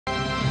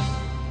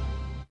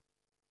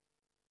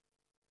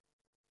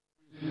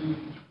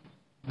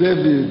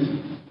David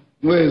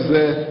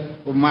Nweze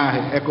Umahi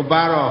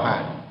Ekubaroha.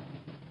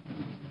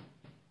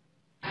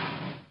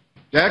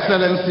 Your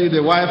Excellency,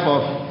 the wife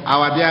of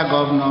our dear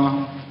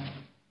Governor,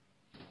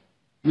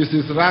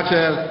 Mrs.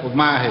 Rachel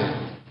Umahi.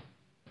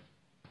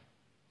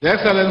 Your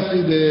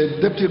Excellency, the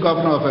Deputy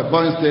Governor of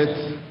Ebonyi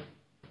State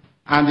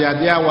and their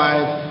dear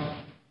wife.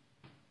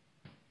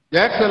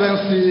 Your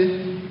Excellency,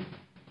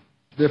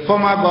 the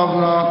former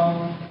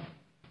Governor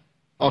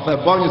of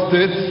Ebonyi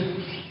State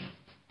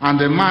and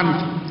the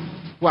man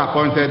who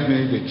appointed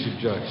me the Chief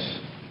Judge.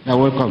 You're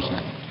welcome,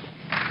 sir.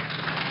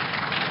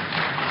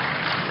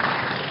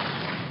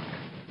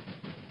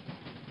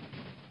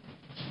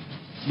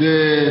 The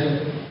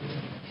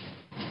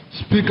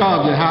Speaker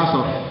of the House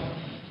of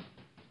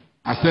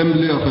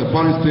Assembly of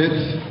Ebonyi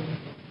State,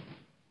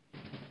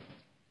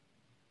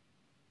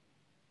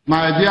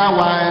 my dear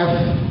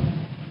wife,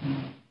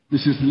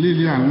 Mrs.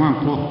 Lillian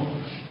Nwankwo,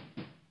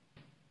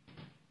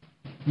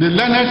 the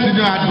learned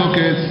senior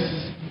advocates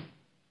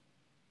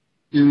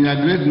in a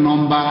great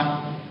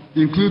number,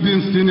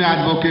 including senior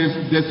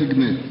advocates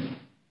designate,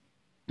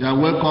 you are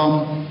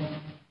welcome.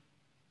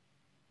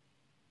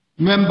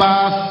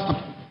 Members,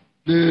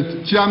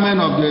 the chairman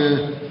of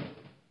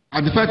I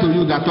defer to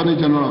you, the Attorney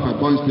General of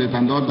Ebonyi State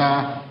and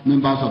other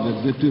members of the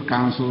Executive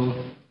Council,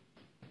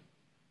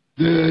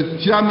 the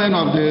chairman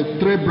of the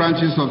 3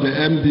 branches of the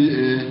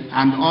MBA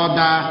and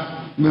other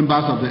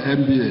members of the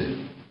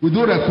MBA. With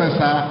due respect,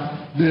 sir,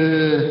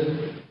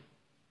 the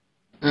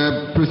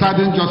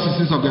presiding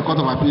justices of the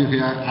Court of Appeal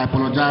here, I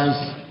apologize,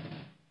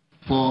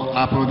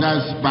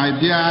 my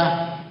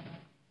dear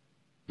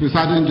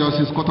presiding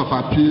justice, Court of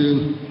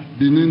Appeal,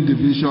 Benin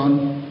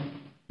Division,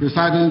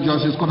 presiding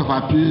justice, Court of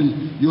Appeal,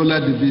 Yola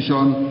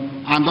Division,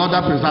 and other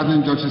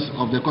presiding judges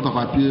of the Court of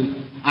Appeal,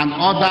 and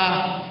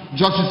other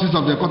justices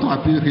of the Court of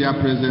Appeal here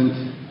present.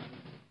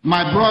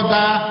 My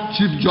brother,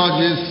 Chief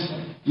Judges,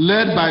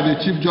 led by the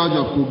Chief Judge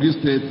of Kogi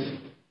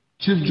State,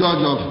 Chief Judge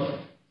of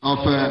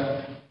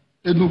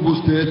Enugu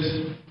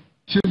State,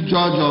 Chief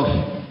Judge of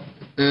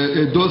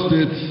Edo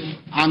State,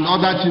 and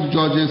other Chief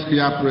Judges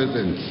here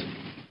present.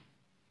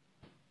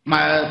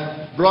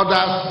 My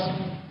brothers,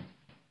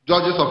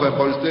 Judges of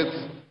Ebonyi State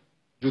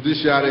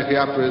Judiciary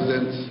here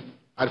present,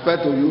 I refer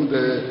to you,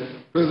 the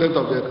President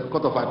of the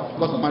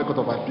Customary Court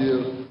of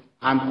Appeal,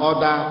 and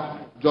other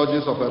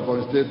judges of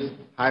Ebonyi State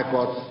High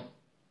Court,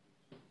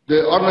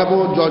 the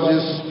honorable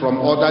judges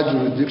from other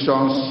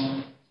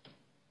jurisdictions,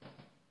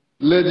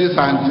 ladies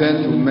and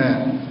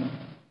gentlemen.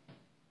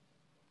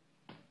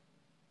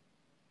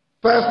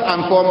 First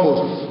and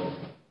foremost,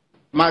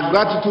 my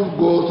gratitude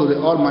goes to the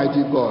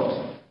Almighty God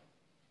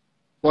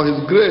for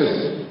His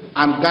grace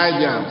and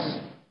guidance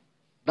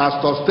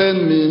that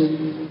sustained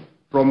me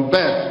from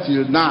birth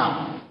till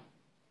now,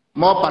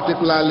 more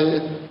particularly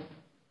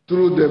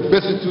through the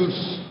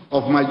vicissitudes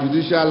of my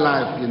judicial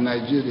life in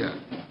Nigeria.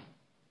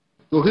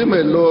 To Him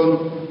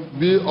alone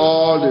be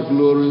all the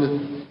glory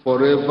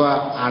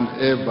forever and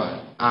ever.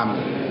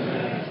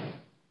 Amen.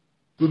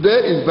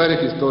 Today is very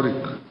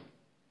historic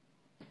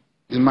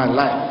in my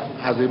life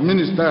as a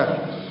minister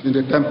in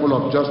the Temple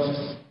of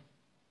Justice,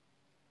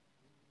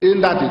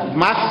 in that it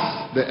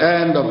marks the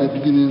end of the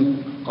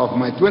beginning of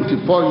my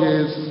 24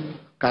 years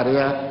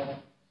career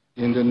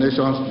in the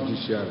nation's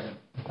judiciary.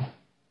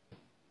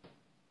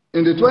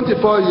 In the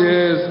 24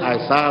 years I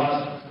served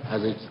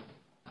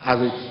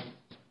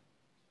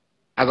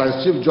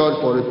as Chief Judge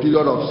for a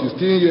period of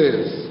 16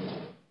 years,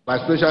 by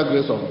special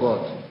grace of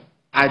God,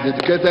 I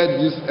dedicated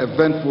this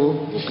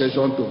eventful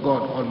occasion to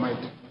God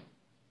Almighty.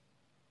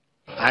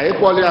 I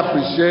equally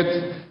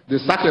appreciate the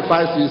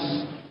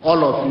sacrifices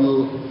all of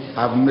you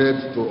have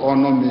made to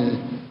honor me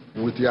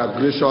with your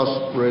gracious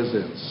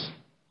presence.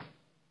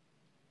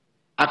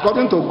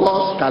 According to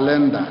God's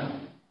calendar,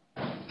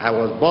 I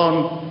was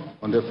born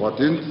on the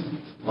 14th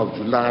of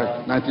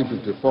July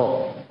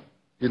 1954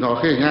 in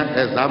Ohenya,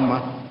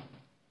 Ezama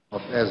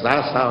of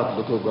Eza South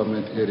local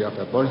government area of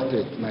Ebonyi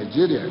State,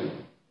 Nigeria.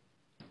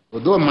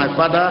 Although my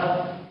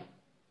father,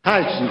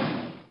 High Chief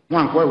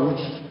Nwankwo,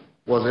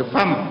 was a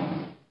farmer,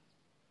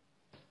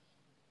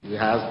 he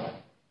has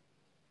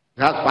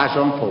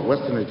passion for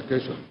Western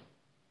education,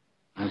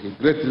 and he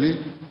greatly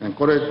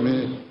encouraged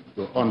me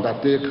to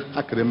undertake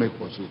academic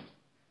pursuits.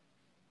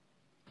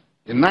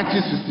 In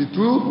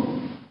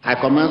 1962, I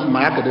commenced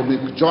my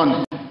academic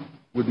journey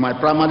with my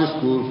primary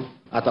school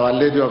at Our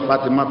Lady of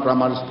Fatima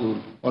Primary School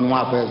on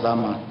Nwafe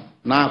Ezama,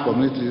 now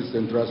Community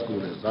Central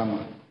School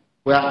Ezama,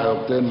 where I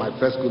obtained my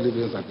first school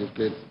leaving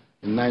certificate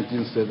in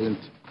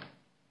 1970.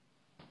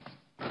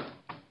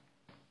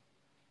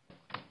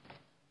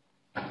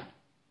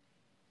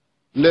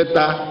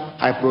 Later,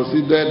 I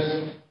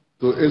proceeded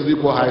to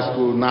Eziko High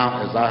School,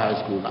 now Eza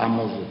High School,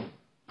 Amozo,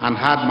 and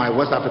had my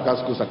West Africa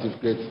School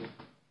certificate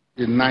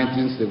in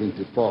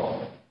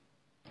 1974.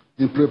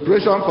 In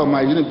preparation for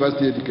my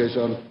university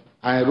education,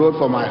 I enrolled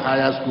for my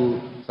higher school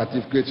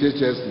certificate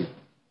HSC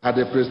at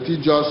the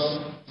prestigious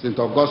St.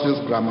 Augustine's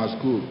Grammar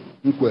School,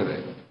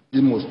 Nkwere,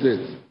 Imo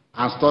State,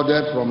 and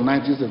studied from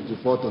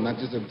 1974 to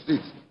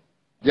 1976.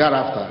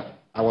 Thereafter,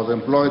 I was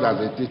employed as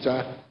a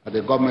teacher at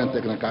the Government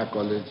Technical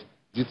College,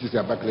 GTC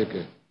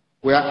Abakaliki,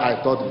 where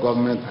I taught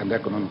government and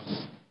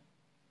economics.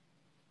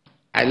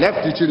 I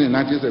left teaching in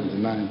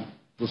 1979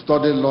 to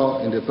study law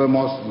in the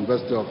famous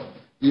University of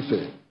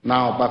Ife,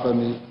 now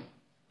Bafemi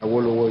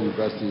Awolowo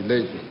University,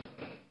 Ile-Ife,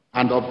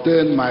 and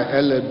obtained my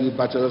LLB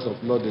Bachelor's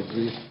of Law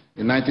degree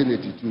in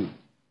 1982.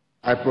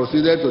 I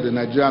proceeded to the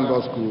Nigerian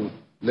Law School,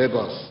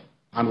 Lagos,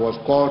 and was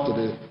called to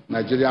the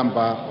Nigerian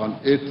Bar on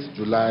 8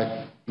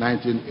 July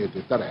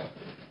 1983.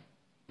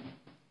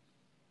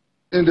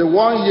 In the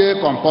one-year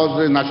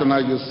compulsory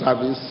National Youth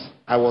Service,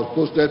 I was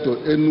posted to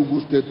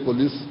Enugu State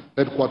Police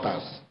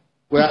Headquarters,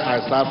 where I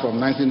served from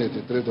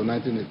 1983 to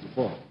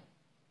 1984.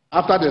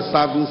 After the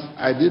service,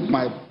 I did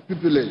my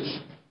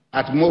pupillage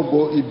at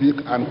Mogo,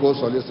 Ibik & Co.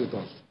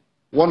 Solicitors,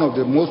 one of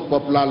the most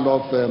popular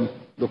law firms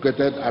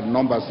located at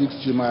number 6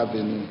 Chima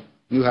Avenue,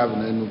 New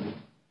Haven, Enugu.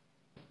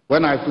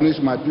 When I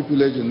finished my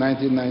pupillage in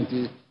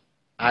 1990,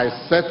 I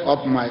set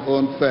up my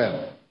own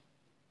firm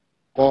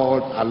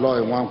called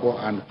Aloy Nwanko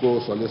 & Co.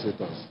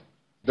 Solicitors,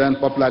 then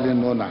popularly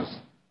known as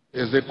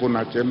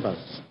Ezekuna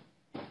Chambers.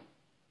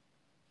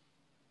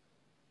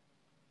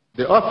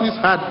 The office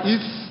had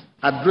its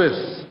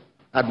address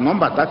at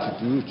number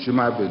 32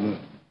 Chima Avenue,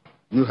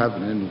 New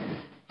Haven, Enugu.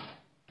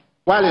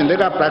 While in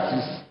legal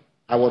practice,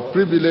 I was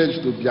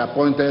privileged to be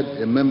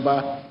appointed a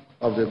member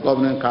of the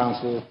Governing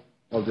Council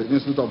of the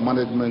Institute of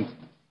Management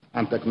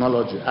and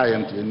Technology,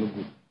 IMT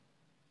Enugu,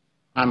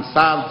 and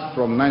served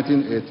from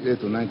 1988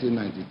 to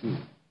 1992.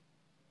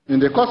 In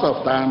the course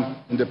of time,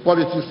 in the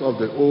politics of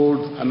the old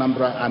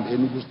Anambra and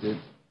Enugu states,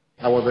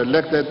 I was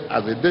elected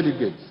as a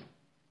delegate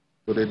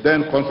to the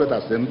then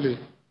Constituent Assembly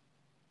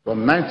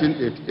from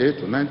 1988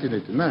 to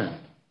 1989.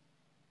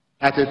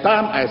 At the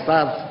time, I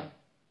served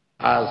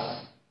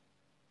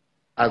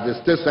as the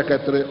State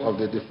Secretary of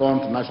the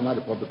defunct National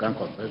Republican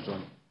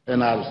Convention,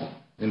 NRC,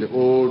 in the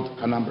old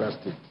Anambra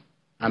State,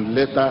 and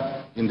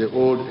later in the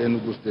old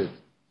Enugu State,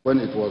 when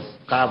it was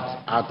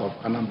carved out of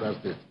Anambra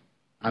State,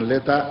 and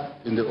later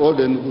in the old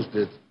Enugu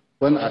State,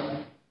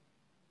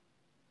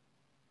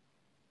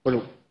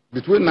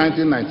 between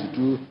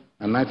 1992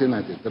 and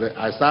 1993,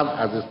 I served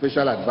as a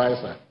special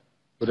advisor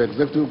to the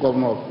Executive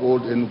Governor of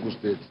old Enugu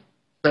State,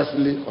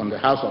 especially on the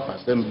House of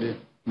Assembly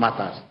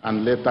matters,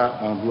 and later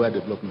on rural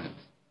development.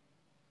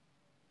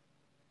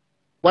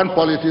 When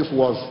politics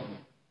was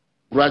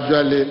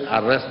gradually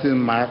arresting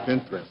my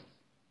interest,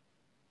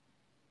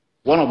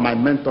 one of my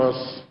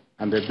mentors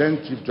and the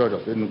then Chief Judge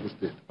of Enugu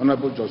State,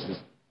 Honorable Justice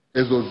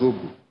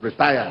Ezozogu,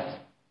 retired,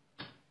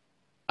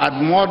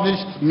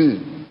 admonished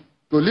me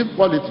to leave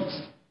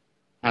politics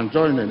and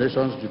join the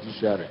nation's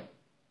judiciary,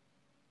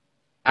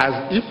 as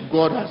if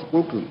God had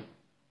spoken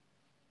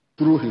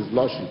through his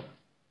lordship.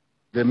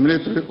 The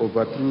military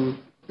overthrew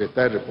the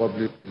Third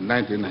Republic in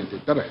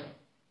 1993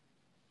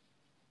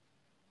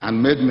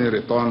 and made me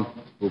return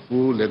to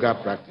full legal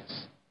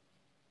practice.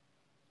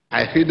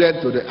 I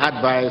heeded to the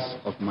advice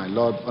of my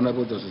Lord,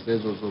 Honorable Justice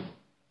Ezozogu,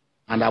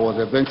 and I was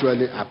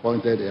eventually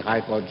appointed a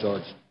High Court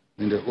judge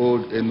in the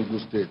old Enugu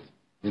State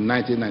in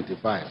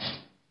 1995.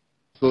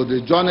 So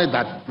the journey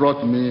that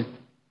brought me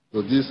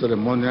to this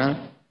ceremonial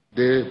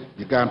day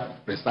began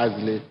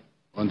precisely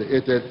on the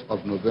 18th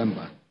of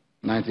November,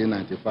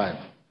 1995,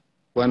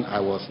 when I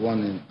was sworn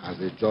in as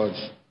a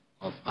judge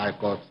of High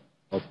Court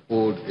of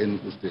old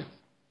Enugu State.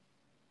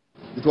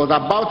 It was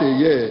about a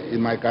year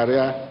in my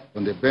career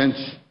on the bench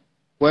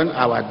when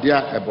our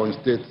dear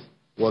Ebonyi State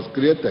was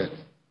created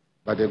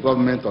by the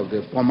government of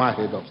the former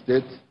head of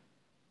state,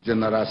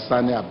 General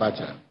Sani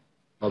Abacha,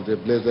 of the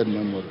blessed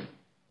memory,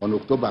 on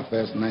October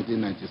 1st,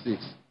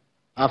 1996,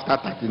 after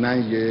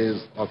 39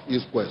 years of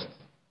his quest.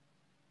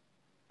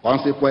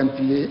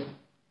 Consequently,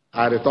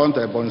 I returned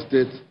to Ebonyi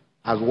State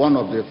as one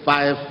of the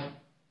 5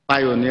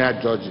 pioneer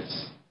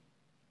judges.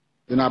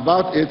 In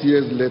about 8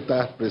 years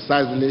later,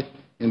 precisely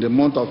in the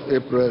month of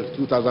April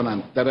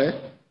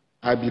 2003,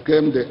 I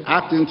became the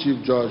acting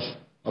chief judge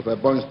of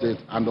Ebonyi State,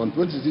 and on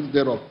 26th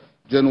day of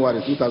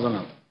January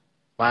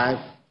 2005,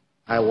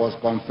 I was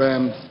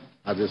confirmed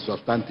as a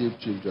substantive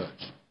chief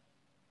judge.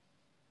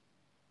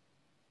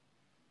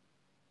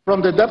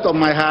 From the depth of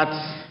my heart,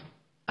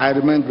 I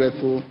remain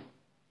grateful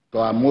to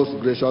our most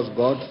gracious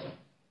God,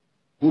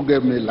 who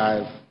gave me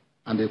life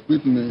and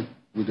equipped me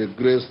with the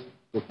grace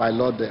to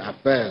pilot the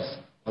affairs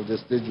of the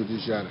state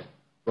judiciary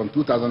from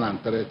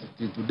 2003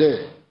 till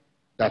today,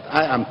 that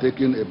I am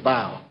taking a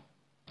bow.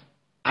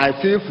 I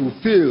feel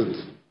fulfilled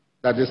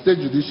that the state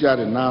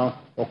judiciary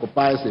now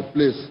occupies a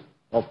place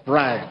of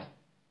pride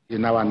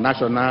in our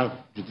national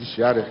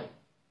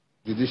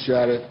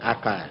judiciary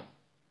archive.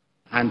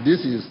 And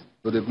this is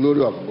to the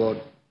glory of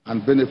God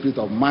and benefit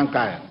of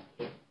mankind,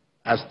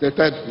 as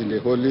stated in the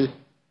Holy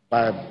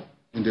Bible,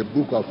 in the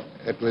book of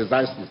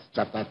Ecclesiastes,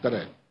 chapter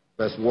 3,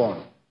 verse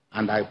 1,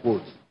 and I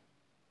quote,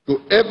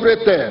 "To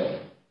everything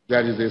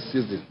there is a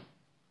season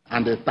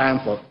and a time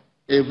for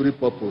every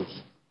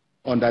purpose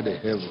under the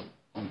heaven,"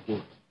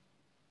 unquote.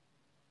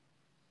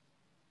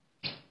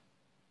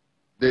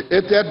 The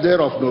 80th day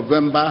of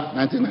November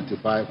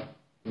 1995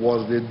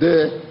 was the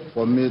day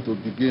for me to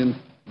begin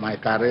my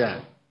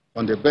career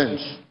on the bench.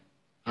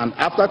 And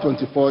after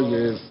 24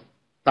 years,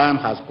 time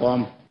has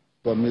come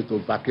for me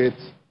to vacate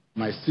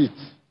my seat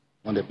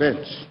on the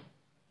bench.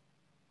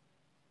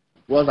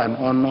 It was an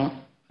honor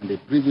and a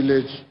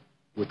privilege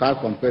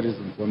without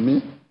comparison for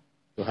me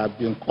to have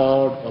been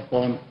called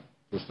upon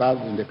to serve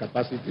in the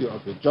capacity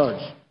of a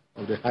judge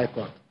of the High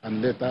Court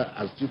and later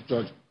as Chief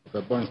Judge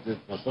of Ebonyi State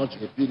for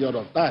such a period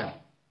of time.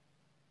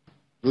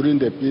 During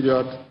the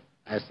period,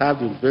 I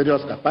served in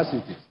various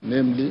capacities,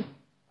 namely,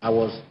 I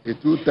was a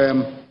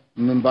two-term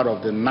member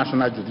of the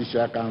National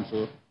Judicial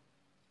Council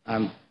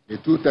and a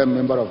two-term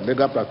member of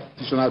Legal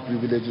Practitioner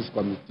Privileges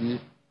Committee,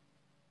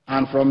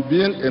 and from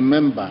being a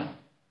member,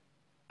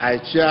 I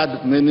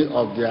chaired many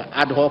of their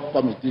ad hoc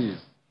committees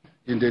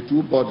in the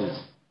two bodies,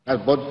 as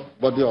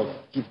body of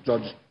Chief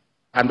Judge,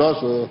 and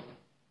also,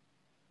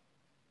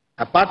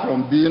 apart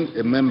from being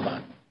a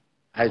member,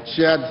 I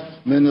chaired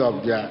many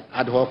of their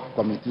ad hoc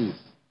committees.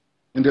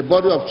 In the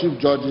body of Chief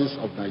Judges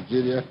of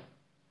Nigeria,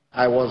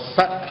 I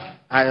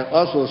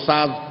also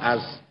served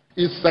as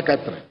its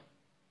secretary.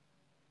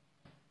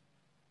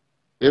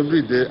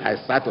 Every day I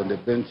sat on the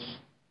bench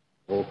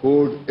or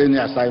hold any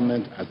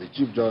assignment as a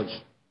Chief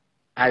Judge.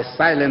 I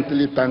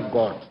silently thank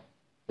God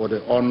for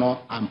the honor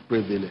and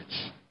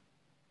privilege.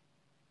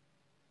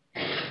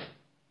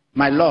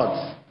 My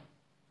lords,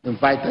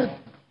 invited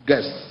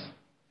guests,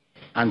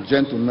 and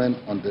gentlemen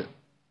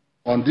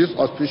on this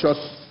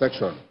auspicious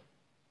section,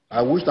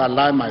 I wish to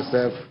align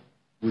myself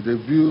with the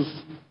views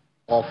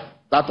of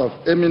that of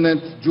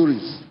eminent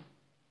jurists,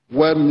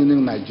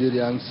 well-meaning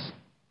Nigerians,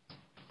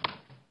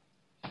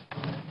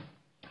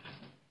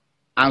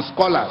 and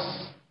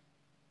scholars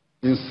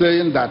in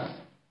saying that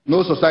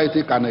no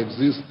society can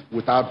exist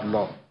without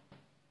law,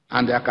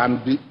 and there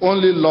can be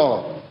only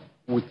law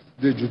with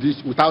the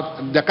judiciary.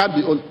 There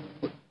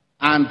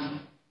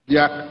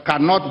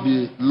cannot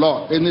be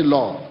law, any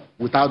law,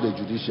 without the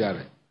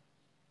judiciary.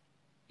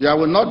 There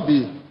will not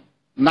be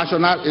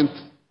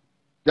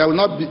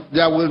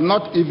there will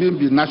not even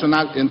be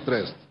national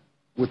interest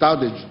without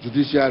the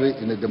judiciary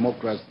in a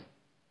democracy,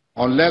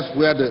 unless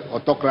where the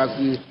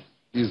autocracy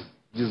is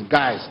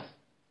disguised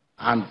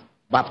and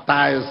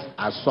baptized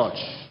as such.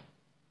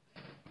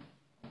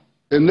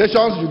 A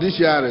nation's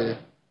judiciary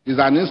is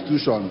an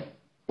institution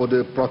for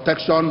the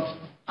protection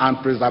and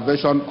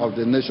preservation of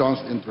the nation's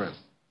interests.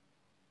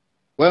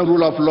 When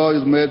rule of law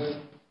is made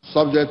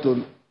subject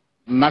to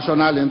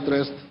national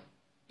interest,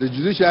 the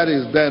judiciary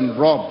is then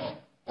robbed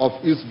of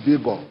its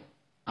vigor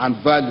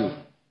and value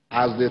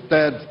as the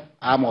third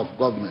arm of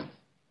government.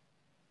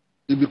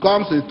 It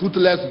becomes a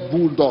toothless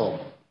bulldog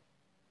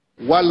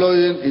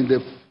wallowing in the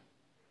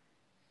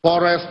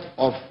forest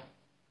of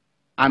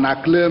an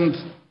acclaimed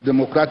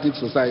democratic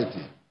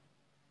society.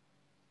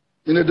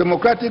 In a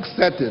democratic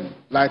setting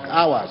like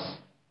ours,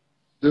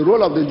 the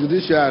role of the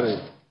judiciary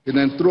in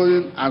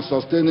enthroning and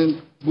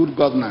sustaining good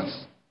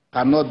governance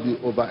cannot be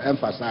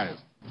overemphasized.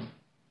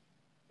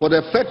 For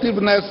the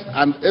effectiveness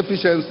and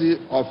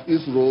efficiency of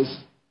its roles,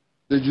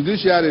 the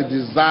judiciary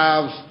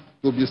deserves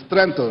to be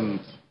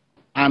strengthened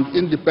and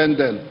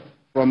independent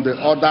from the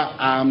other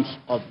arms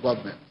of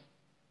government.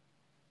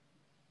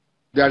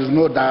 There is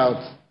no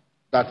doubt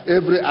that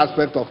every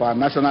aspect of our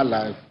national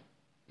life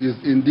is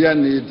in dire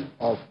need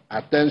of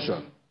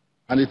attention,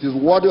 and it is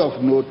worthy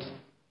of note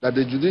that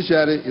the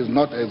judiciary is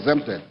not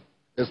exempted,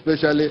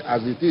 especially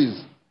as it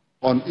is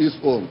on its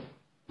own,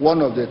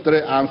 one of the three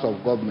arms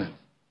of government.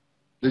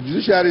 The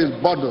judiciary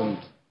is burdened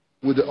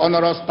with the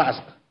onerous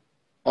task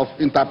of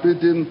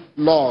interpreting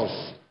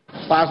laws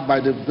passed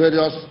by the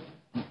various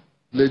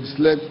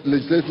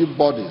legislative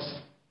bodies,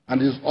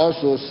 and is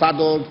also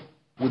saddled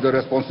with the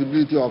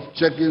responsibility of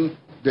checking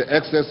the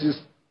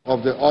excesses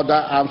of the other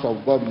arms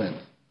of government.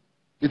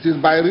 It is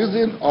by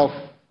reason of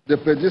the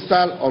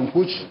pedestal on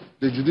which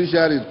the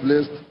judiciary is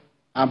placed,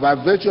 and by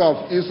virtue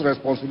of its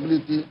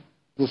responsibility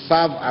to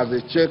serve as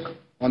a check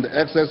on the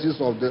excesses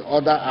of the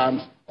other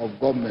arms of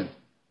government,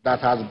 that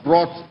has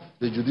brought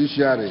the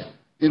judiciary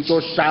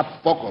into sharp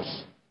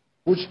focus,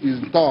 which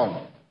in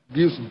turn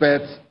gives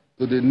birth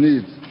to the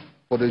need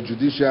for the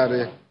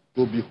judiciary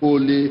to be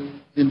wholly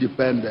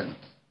independent.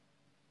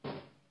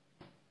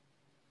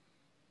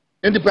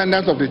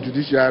 Independence of the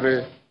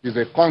judiciary is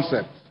a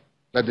concept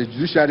that the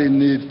judiciary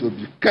needs to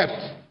be kept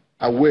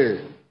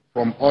away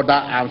from other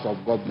arms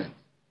of government.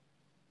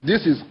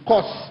 This is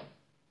cause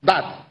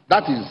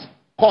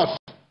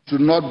should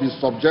not be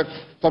subject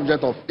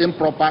of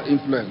improper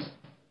influence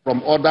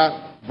from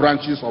other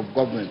branches of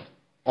government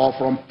or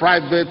from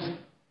private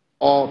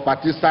or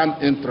partisan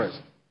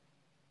interest.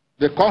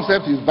 The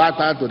concept is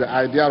vital to the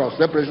idea of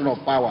separation of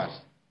powers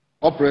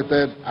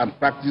operated and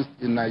practiced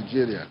in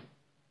Nigeria.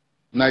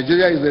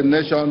 Nigeria is a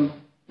nation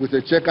with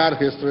a checkered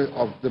history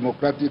of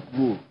democratic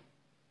rule.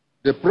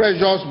 The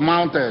pressures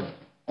mounted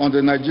on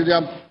the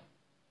Nigerian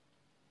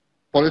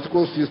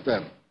political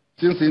system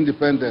since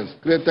independence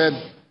created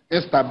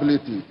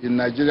instability in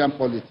Nigerian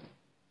politics.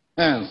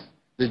 Hence,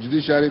 the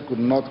judiciary could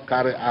not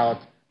carry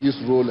out its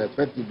role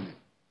effectively.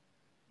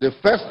 The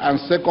first,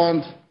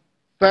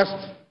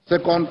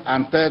 second,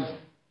 and third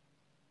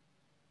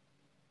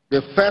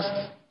the first,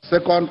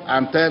 second,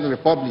 and third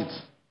republics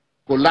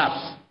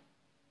collapsed,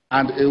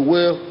 and a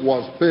way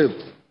was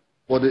paved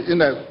for the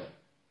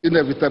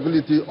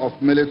inevitability of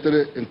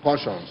military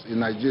incursions in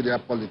Nigeria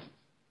politics,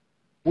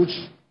 which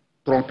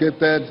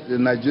truncated the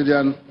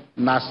Nigerian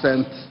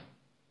nascent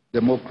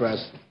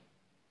democracy.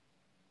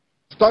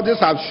 Studies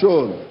have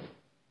shown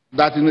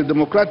that in a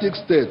democratic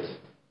state,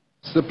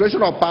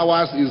 separation of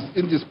powers is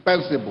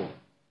indispensable,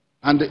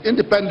 and the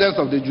independence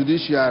of the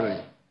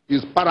judiciary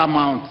is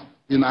paramount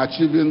in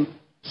achieving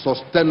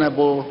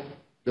sustainable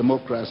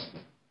democracy.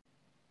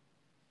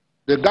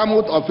 The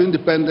gamut of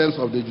independence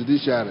of the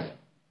judiciary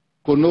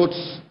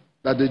connotes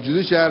that the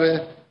judiciary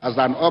as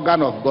an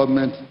organ of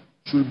government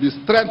should be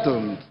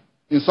strengthened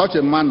in such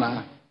a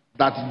manner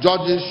that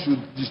judges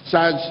should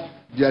discharge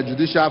their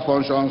judicial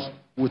functions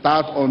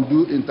without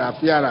undue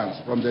interference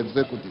from the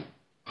executive,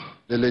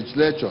 the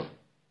legislature,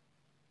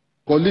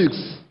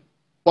 colleagues,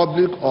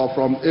 public, or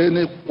from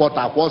any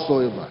quarter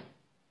whatsoever.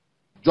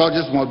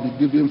 Judges must be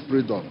given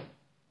freedom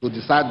to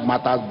decide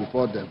matters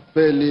before them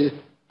fairly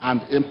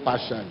and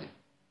impartially,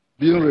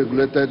 being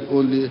regulated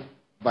only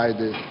by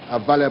the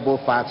available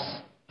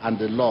facts and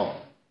the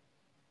law.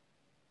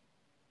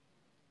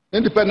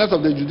 Independence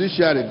of the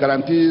judiciary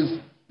guarantees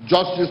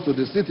justice to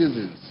the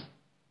citizens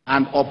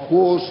and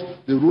upholds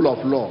the rule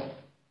of law,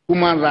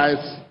 human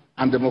rights,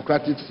 and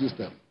democratic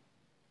system.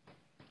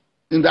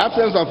 In the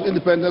absence of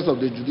independence of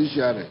the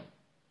judiciary,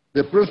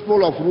 the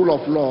principle of rule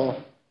of law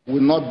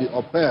will not be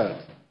upheld,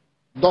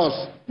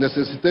 thus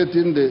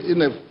necessitating the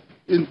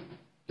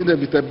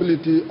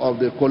inevitability of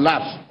the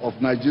collapse of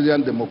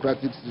Nigerian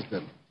democratic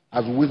system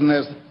as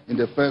witnessed in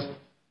the First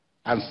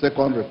and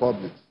Second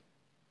Republics.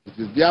 It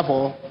is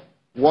therefore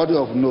worthy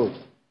of note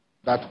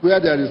that where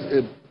there is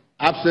an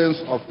absence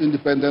of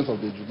independence of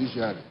the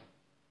judiciary,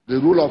 the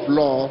rule of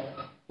law,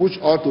 which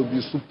ought to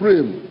be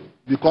supreme,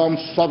 becomes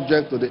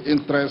subject to the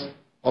interest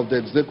of the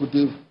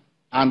executive,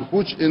 and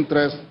which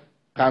interest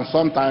can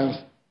sometimes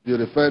be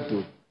referred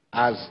to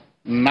as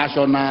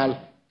national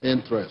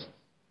interest.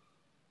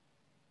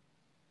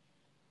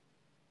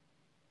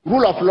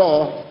 Rule of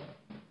law,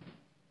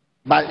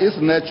 by its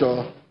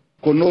nature,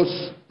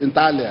 connotes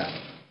entirely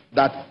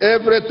that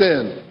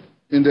everything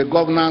in the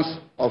governance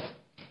of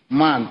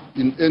man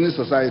in any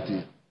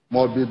society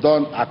must be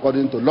done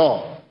according to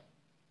law.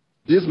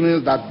 This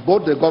means that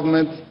both the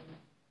government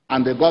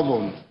and the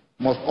governed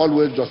must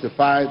always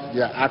justify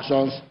their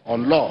actions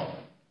on law.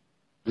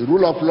 The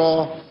rule of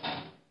law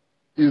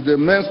is the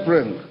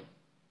mainspring,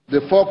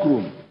 the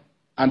fulcrum,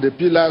 and the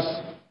pillars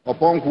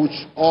upon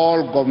which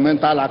all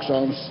governmental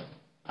actions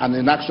and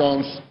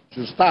inactions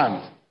should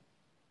stand.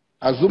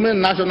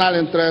 Assuming national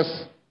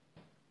interest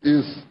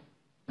is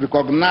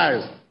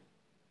recognized,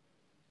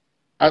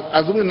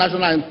 assuming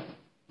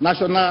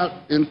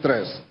national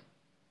interest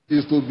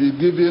is to be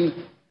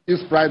given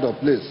its pride of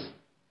place,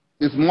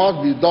 it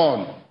must be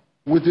done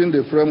within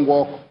the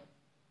framework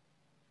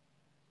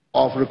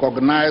of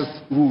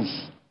recognized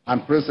rules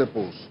and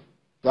principles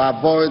to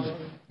avoid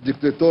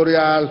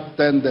dictatorial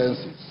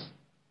tendencies.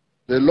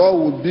 The law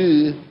would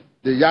be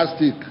the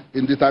yardstick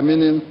in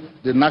determining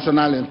the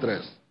national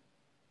interest.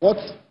 What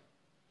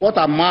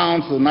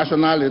amounts to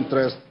national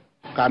interest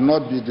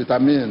cannot be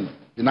determined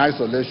in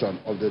isolation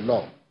of the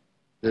law.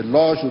 The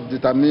law should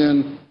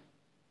determine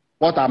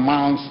what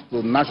amounts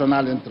to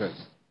national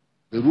interest.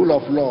 The rule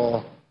of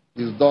law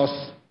is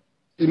thus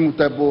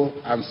immutable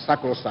and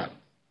sacrosanct.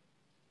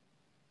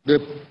 The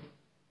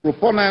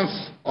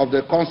proponents of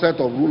the concept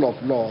of rule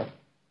of law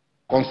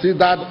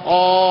considered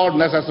all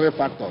necessary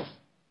factors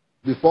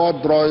before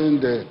drawing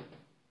the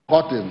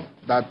curtain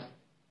that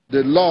the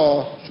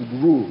law should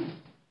rule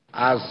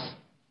as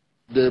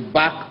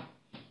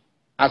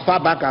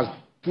far back as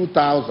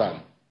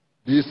 2000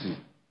 BC.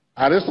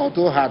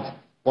 Aristotle had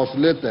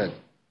postulated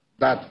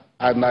that,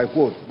 and I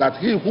quote, that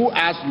he who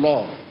asks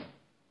law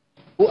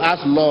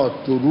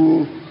to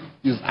rule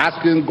is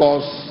asking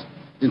God's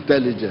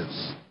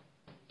intelligence,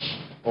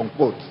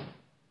 unquote.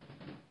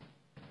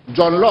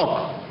 John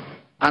Locke,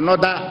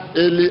 another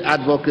early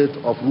advocate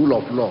of rule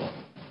of law,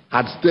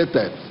 had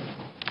stated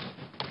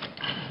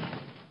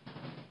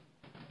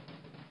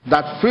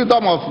that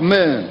freedom of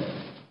men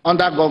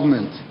under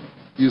government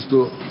is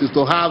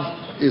to have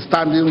a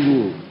standing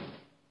rule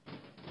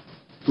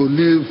to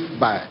live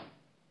by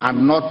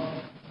and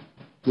not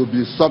to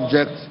be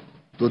subject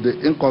to the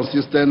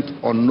inconsistent,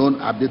 unknown,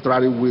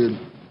 arbitrary will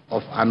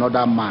of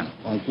another man,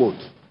 unquote.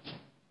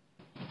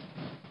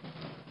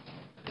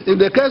 In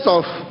the case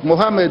of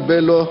Mohammed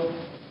Bello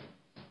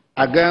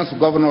against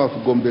Governor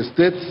of Gombe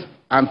State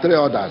and 3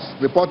 others,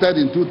 reported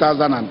in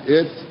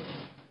 2008,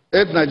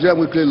 8 Nigerian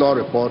Weekly Law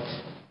Report,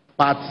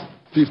 Part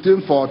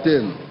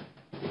 1514,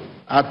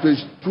 at page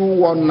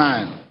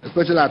 219,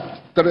 especially at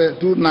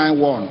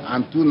 291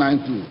 and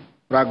 292,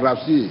 paragraph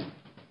C,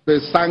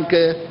 page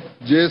Sanke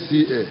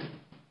JCA,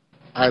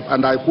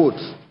 and I quote,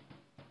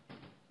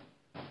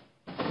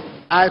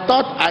 I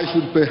thought I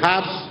should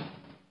perhaps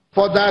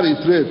further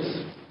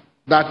reiterate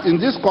that in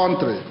this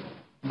country,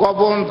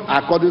 governed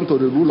according to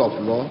the rule of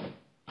law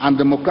and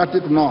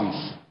democratic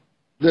norms,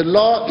 The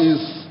law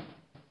is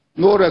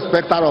no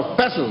respecter of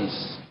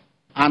persons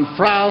and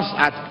frowns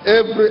at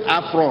every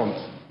affront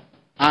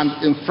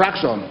and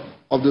infraction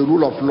of the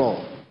rule of law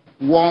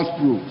once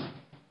proved.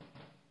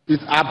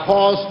 It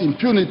abhors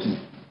impunity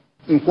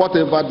in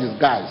whatever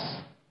disguise.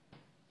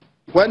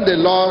 When the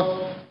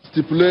law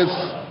stipulates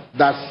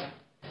that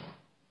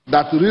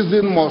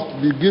reason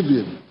must be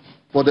given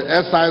for the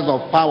exercise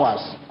of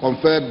powers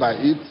conferred by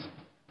it,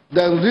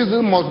 then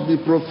reason must be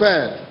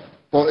proffered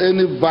for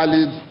any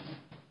valid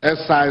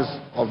exercise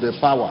of the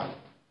power,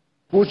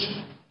 which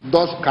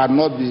thus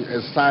cannot be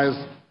exercised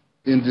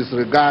in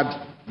disregard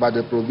by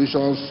the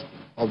provisions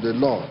of the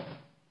law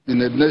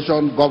in a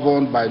nation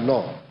governed by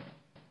law.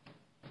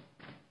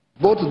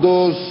 Both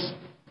those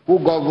who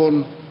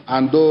govern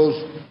and those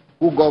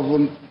who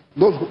govern,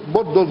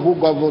 both those who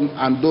govern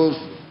and those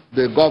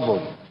they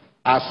govern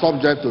are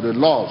subject to the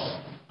laws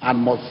and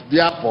must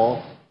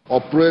therefore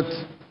operate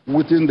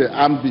within the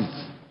ambit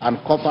and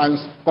confines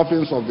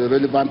of the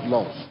relevant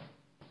laws.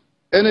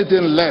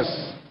 Anything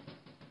less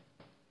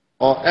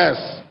or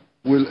else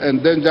will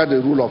endanger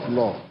the rule of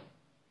law,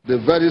 the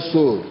very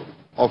soul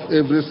of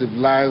every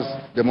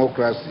civilized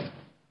democracy,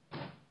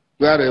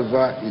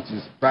 wherever it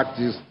is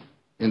practiced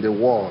in the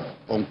world,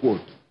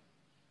 unquote.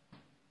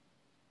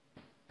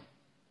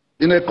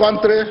 In a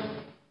country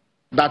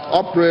that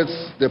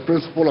operates the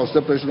principle of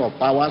separation of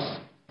powers,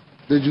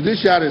 the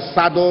judiciary is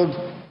saddled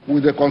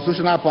with the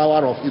constitutional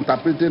power of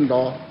interpreting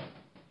law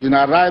in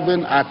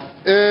arriving at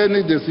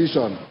any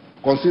decision,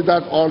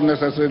 considered all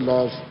necessary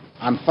laws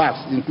and facts,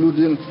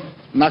 including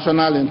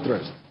national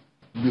interest,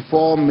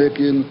 before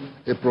making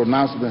a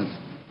pronouncement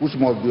which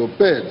must be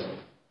obeyed.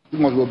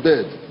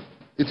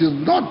 It is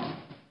not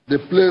the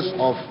place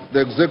of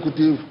the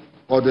executive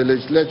or the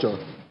legislature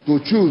to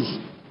choose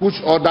which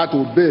order to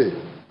obey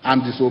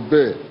and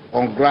disobey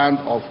on ground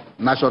of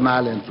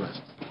national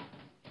interest.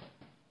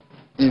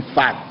 In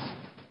fact,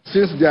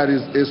 since there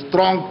is a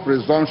strong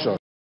presumption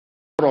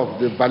of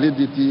the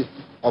validity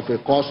of a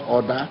court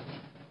order,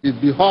 it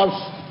behoves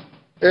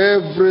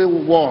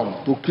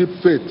everyone to keep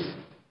faith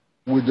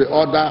with the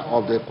order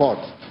of the court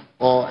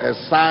or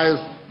exercise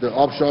the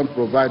option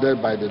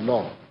provided by the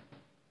law.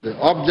 The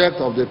object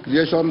of the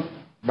creation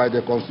by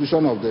the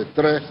constitution of the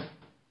three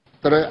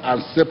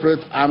and separate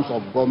arms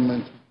of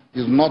government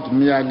is not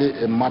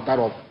merely a matter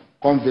of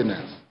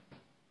convenience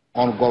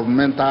on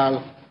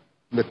governmental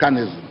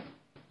mechanism,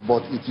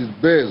 but it is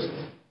based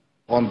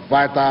on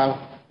vital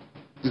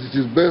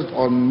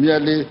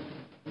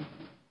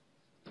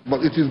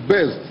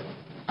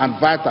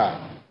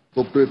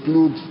to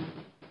preclude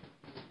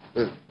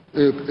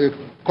a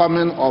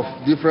coming of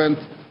different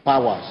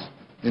powers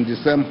in the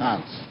same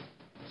hands.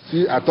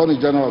 See Attorney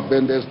General of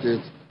Bendel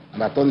State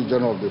and Attorney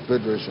General of the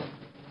Federation.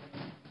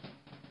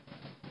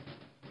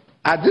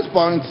 At this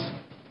point,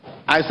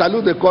 I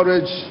salute the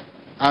courage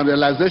and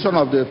realization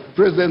of the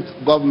present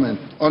government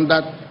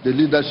under the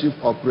leadership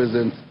of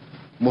President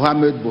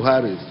Muhammad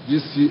Buhari,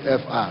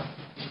 GCFR,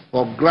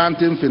 for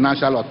granting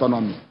financial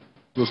autonomy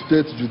to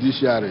state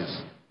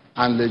judiciaries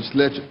and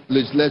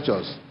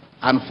legislatures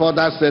and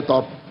further set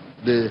up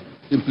the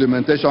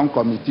implementation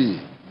committee.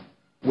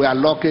 We are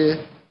lucky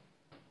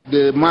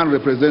the man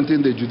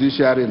representing the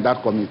judiciary in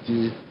that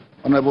committee,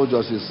 Honorable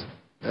Justice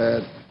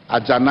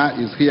Ajana,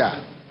 is here.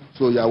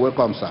 So you are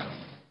welcome, sir.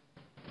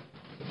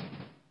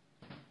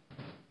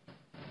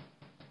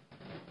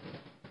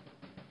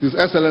 His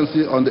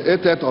Excellency, on the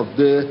 8th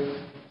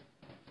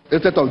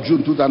of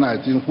June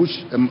 2019,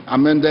 which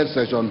amended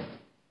Section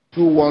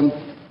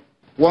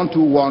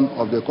 121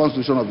 of the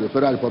Constitution of the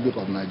Federal Republic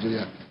of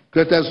Nigeria,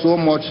 created so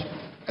much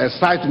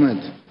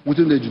excitement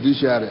within the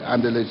judiciary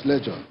and the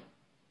legislature.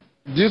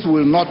 This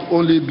will not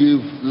only give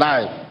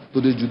life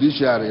to the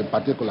judiciary in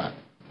particular,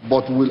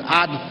 but will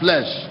add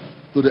flesh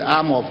to the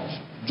arm of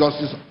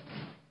justice,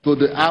 for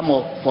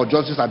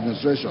justice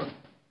administration.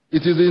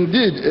 It is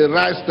indeed a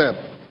right step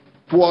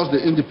towards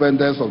the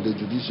independence of the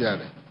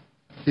judiciary.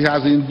 He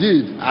has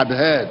indeed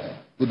adhered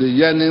to the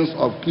yearnings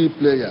of key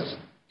players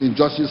in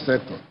justice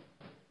sector.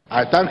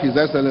 I thank His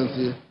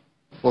Excellency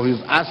for his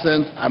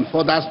assent and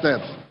further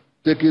steps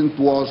taken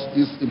towards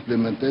its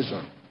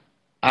implementation.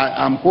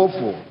 I am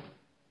hopeful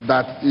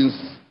that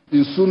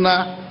in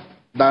sooner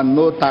than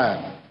no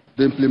time,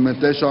 the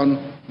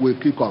implementation will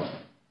kick off.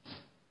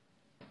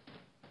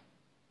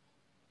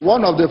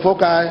 One of the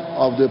foci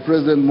of the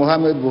President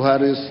Muhammad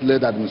Buhari's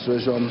led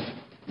administration,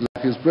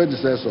 like his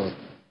predecessor,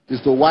 is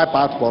to wipe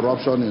out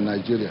corruption in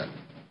Nigeria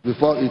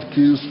before it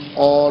kills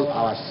all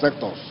our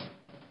sectors.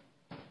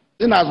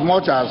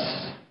 Inasmuch as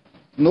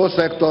no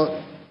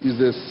sector is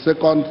a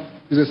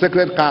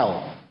sacred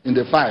cow in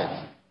the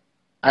fight,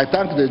 I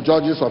thank the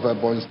judges of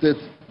Ebonyi State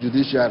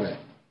Judiciary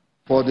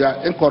for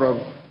their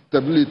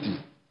incorruptibility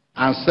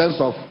and sense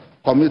of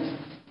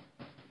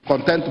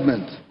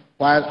contentment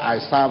while I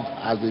serve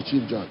as the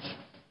Chief Judge.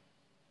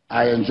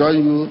 I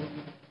enjoin you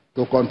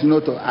to continue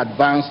to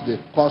advance the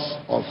cause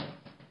of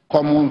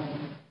common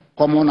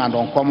and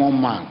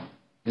uncommon man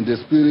in the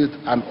spirit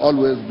and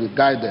always be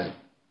guided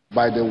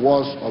by the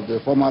words of the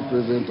former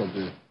President of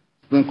the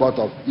Supreme Court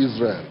of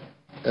Israel,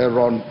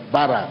 Aaron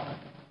Barak,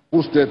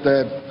 who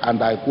stated,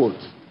 and I quote,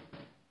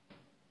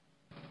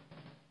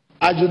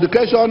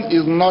 "Adjudication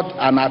is not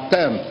an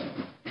attempt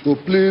to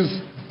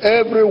please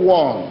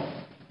everyone,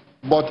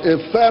 but a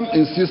firm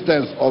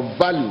insistence of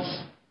values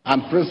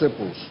and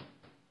principles,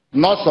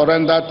 not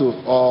surrender to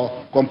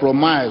or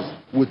compromise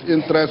with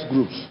interest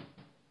groups,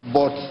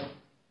 but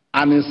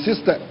an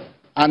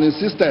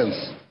insistence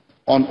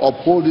on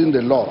upholding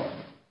the law,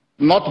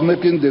 not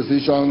making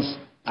decisions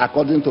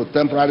according to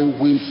temporary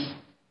whims,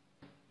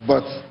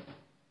 but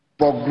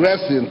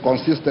progressing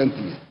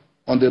consistently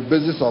on the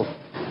basis of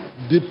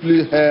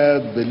deeply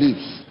held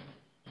beliefs,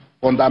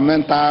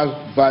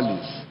 fundamental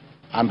values,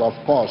 and of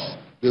course,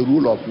 the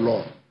rule of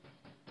law,"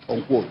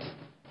 unquote.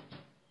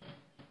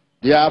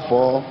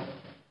 Therefore,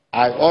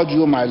 I urge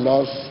you, my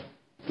lords,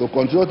 to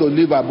continue to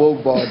live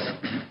above board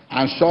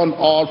and shun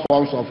all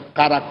forms of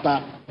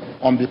character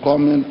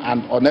unbecoming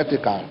and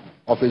unethical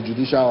of a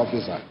judicial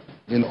officer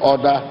in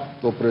order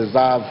to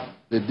preserve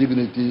the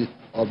dignity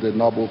of the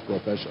noble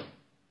profession.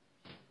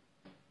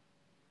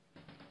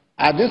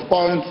 At this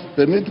point,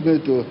 permit me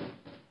to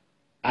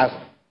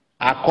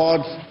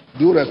accord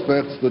due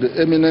respect to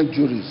the eminent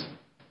jurists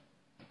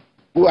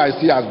who I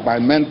see as my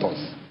mentors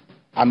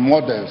and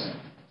models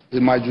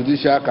in my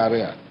judicial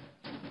career.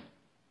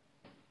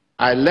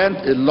 I learned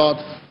a lot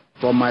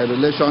from my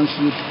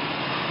relationship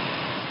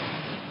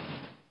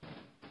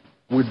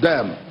with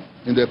them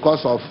in the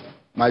course of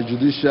my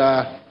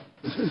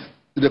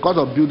in the course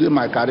of building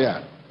my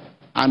career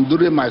and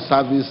during my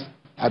service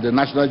at the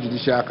National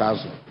Judicial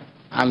Council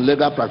and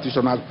Legal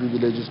Practitioners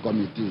Privileges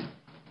Committee.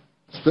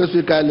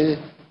 Specifically,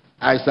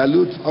 I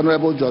salute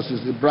Honorable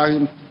Justice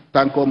Ibrahim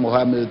Tanko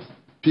Mohammed,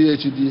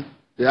 PhD,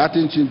 the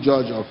acting Chief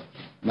Judge of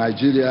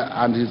Nigeria,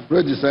 and his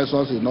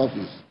predecessors in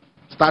office,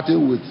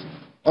 starting with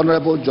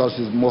Honorable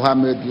Justice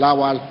Mohammed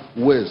Lawal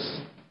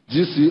Wes,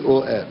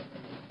 GCON,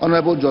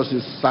 Honorable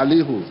Justice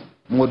Salihu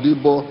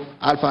Modibo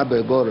Alpha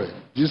Begore,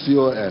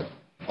 GCON,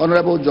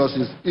 Honorable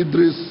Justice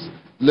Idris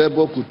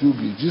Lebo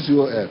Kutubi,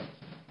 GCON,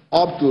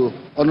 up to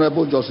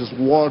Honorable Justice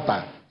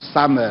Walter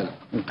Samuel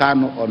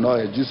Nkano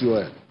Onoye,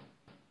 GCON.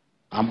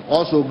 I'm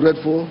also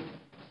grateful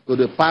to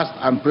the past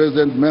and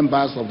present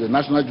members of the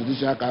National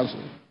Judicial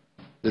Council,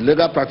 the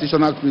Legal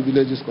Practitioners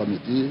Privileges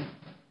Committee,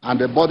 and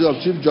the body of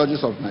Chief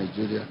Judges of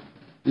Nigeria.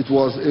 It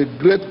was a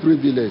great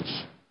privilege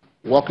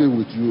working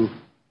with you,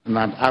 and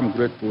I'm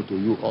grateful to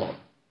you all.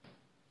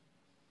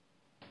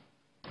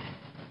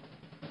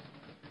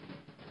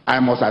 I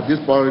must at this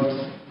point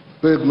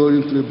pay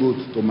glowing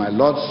tribute to my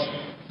lords,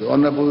 the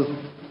Honorable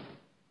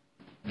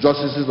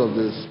Justices of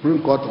the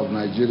Supreme Court of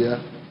Nigeria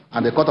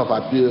and the Court of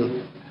Appeal,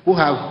 who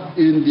have,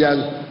 in their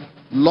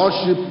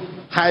lordship,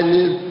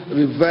 highly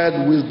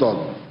revered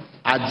wisdom,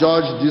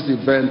 adjudged this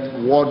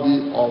event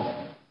worthy of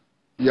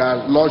your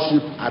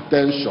lordship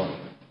attention.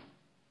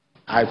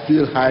 I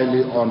feel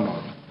highly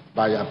honored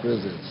by your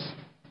presence.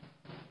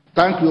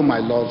 Thank you, my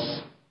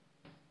lords.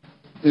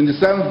 In the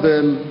same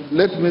vein,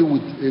 let me,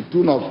 with a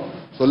tone of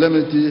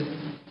solemnity,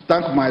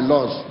 thank my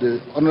lords, the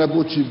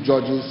Honorable Chief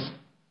Judges,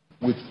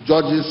 with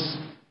judges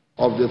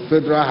of the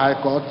Federal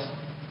High Court,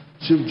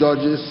 Chief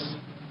Judges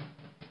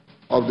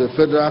of the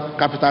Federal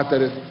Capital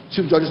Territory,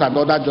 Chief Judges and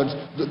other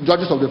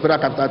judges of the Federal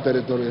Capital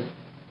Territory,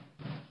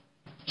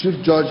 Chief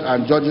Judge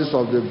and judges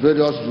of the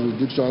various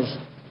jurisdictions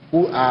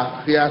who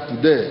are here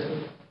today.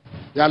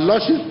 Your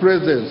Lordship's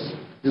presence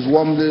is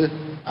warmly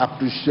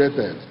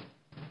appreciated.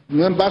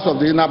 Members of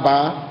the Inner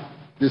Bar,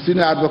 the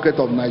Senior Advocate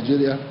of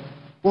Nigeria,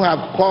 who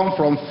have come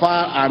from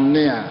far and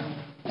near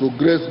to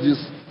grace this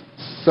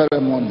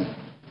ceremony,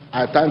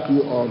 I thank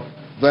you all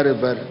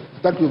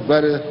thank you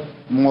very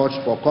much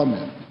for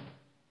coming.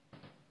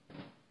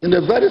 In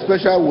a very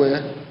special way,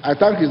 I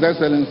thank His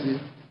Excellency,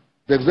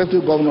 the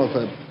Executive Governor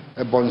of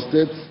Ebonyi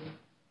State,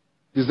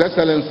 His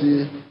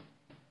Excellency,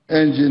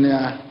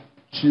 Engineer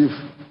Chief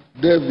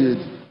David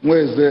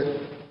Mweze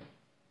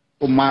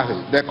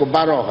Umahi, the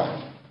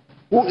Kobaroha,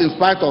 who, in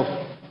spite of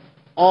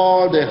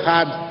all the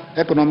hard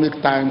economic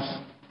times,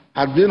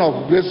 has been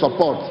of great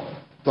support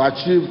to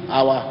achieve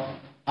our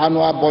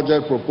annual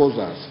budget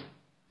proposals.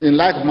 In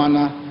like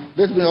manner,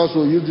 let me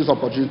also use this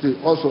opportunity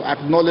to also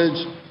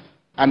acknowledge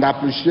and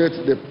appreciate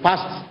the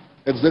past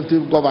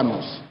executive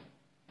governors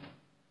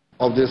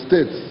of the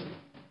state,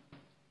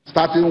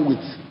 starting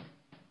with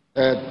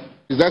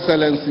His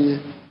Excellency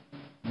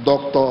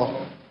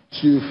Dr.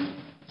 Chief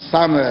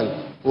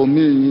Samuel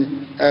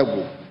Omini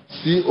Egu,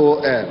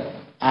 CON,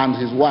 and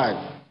his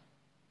wife,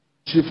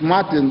 Chief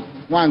Martin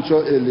Wancho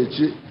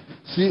Elechi,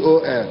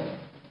 CON,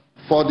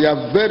 for their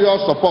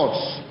various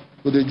supports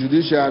to the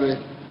judiciary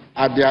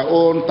at their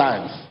own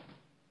times.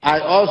 I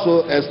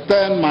also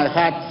extend my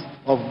heart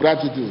of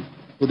gratitude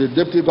to the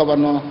Deputy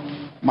Governor,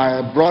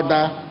 my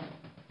brother,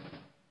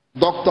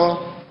 Dr.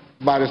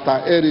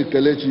 Barrister Eric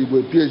Kelechi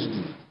Igwe,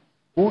 PhD,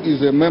 who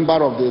is a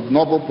member of the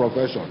noble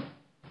profession,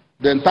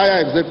 the entire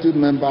executive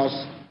members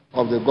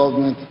of the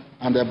government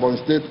and the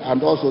Ebonyi State,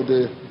 and also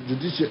the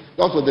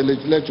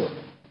legislature.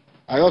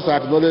 I also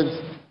acknowledge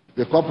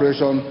the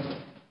cooperation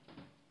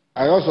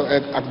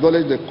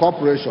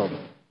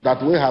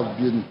that we have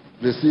been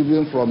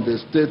receiving from the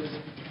State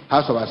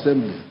House of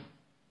Assembly.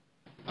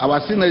 Our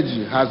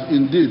synergy has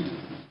indeed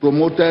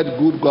promoted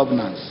good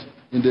governance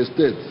in the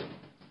state.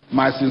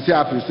 My sincere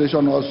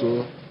appreciation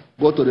also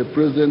go to the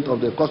President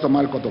of the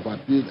Customary Court of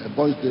Appeal,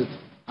 Ebonyi State,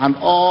 and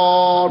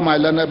all my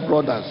learned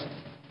brothers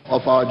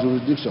of our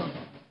jurisdiction.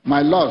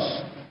 My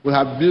lords, we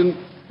have been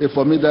a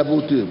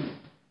formidable team.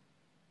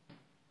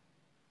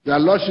 Their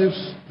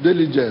lordships'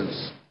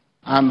 diligence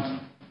and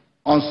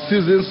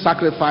unceasing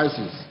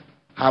sacrifices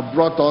have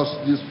brought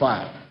us this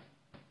far.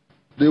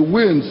 The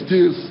wind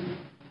still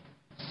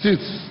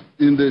sits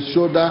in the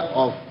shoulder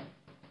of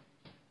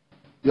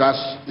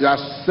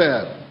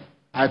yourself.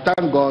 I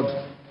thank God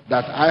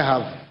that I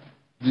have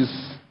this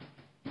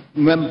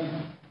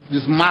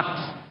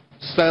marked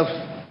self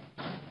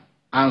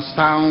and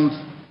sound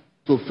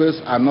to face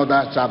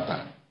another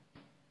chapter.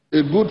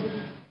 A good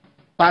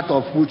part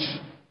of which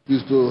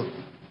is to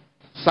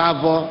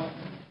savor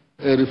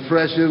a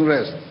refreshing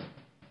rest.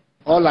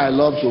 All I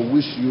love to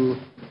wish you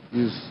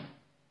is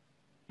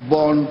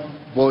bon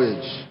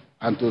voyage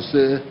and to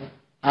say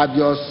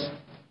adios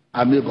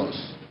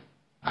amigos.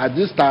 At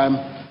this time,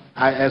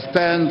 I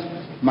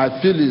extend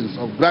my feelings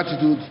of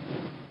gratitude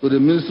to the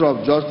Minister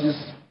of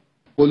Justice,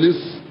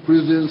 Police,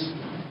 Prisons,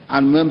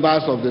 and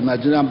members of the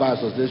Nigerian Bar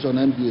Association,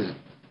 NBA,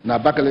 in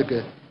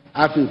Abakaleke,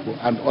 Afikpo,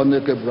 and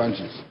Oneke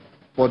branches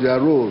for their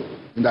role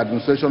in the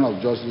administration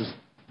of justice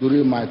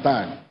during my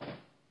time.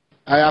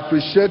 I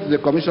appreciate the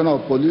Commissioner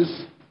of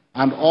Police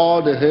and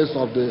all the heads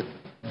of the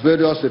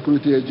various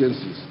security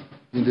agencies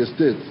in the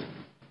state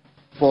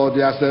for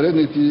their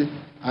serenity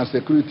and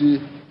security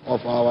of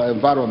our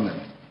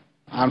environment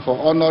and for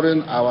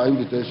honoring our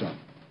invitation.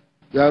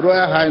 Their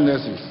Royal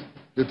Highnesses,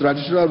 the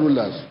traditional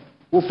rulers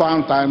who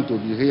found time to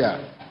be here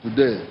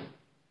today,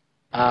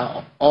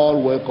 are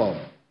all welcome.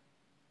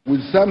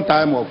 With some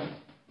time of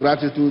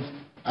gratitude,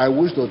 I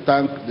wish to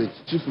thank the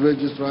Chief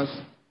Registrars,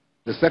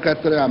 the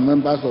Secretary and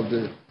members of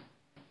the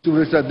Chief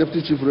Registrar,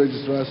 Deputy Chief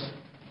Registrars,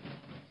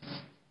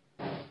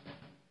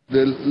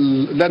 the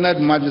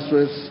learned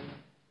magistrates,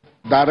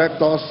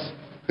 directors,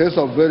 heads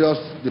of various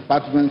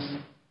departments,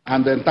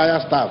 and the entire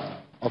staff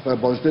of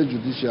Ebonyi State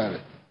Judiciary.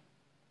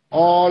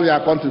 All your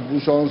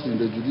contributions in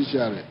the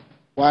judiciary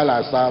while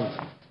I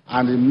served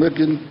and in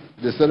making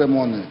the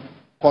ceremony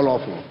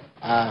colorful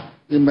are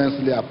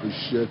immensely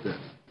appreciated.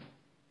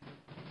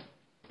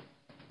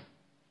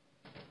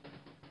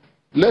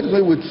 Let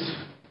me with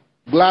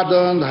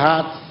gladdened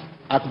heart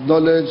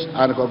acknowledge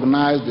and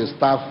recognize the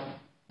staff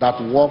that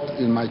worked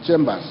in my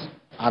chambers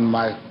and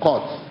my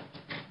court.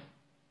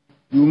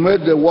 You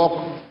made the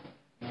work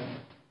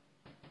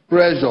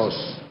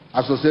pressures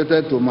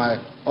associated to my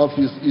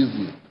office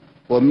easy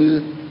for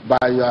me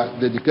by your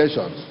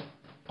dedications,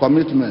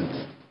 commitment,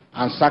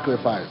 and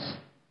sacrifice.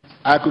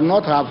 I could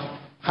not have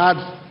had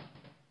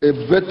a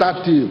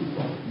better team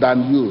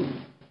than you.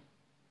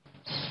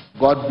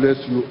 God bless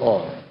you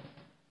all.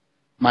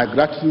 My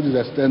gratitude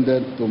is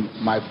extended to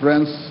my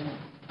friends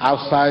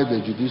outside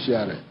the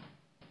judiciary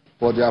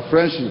for their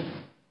friendship,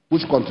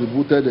 which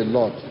contributed a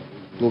lot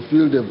to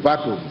fill the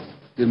vacuum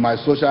in my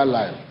social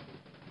life.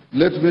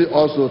 Let me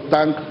also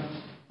thank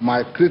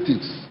my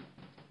critics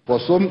for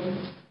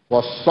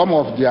some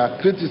of their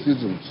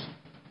criticisms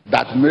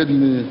that made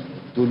me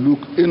to look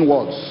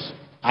inwards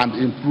and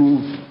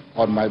improve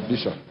on my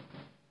vision.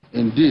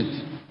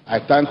 Indeed, I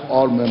thank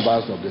all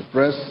members of the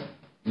press,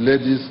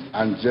 ladies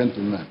and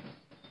gentlemen.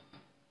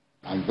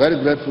 I'm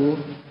very grateful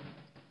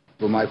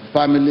to my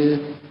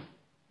family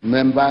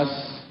members,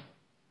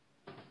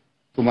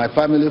 to my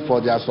family for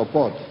their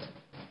support,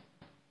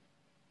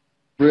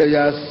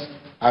 prayers,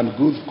 and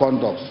good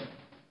conduct,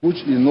 which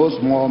in no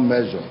small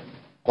measure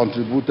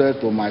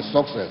contributed to my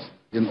success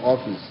in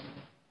office.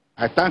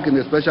 I thank in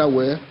a special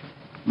way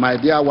my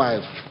dear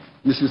wife,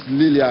 Mrs.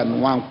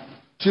 Lillian Wankwo,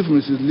 Chief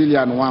Mrs.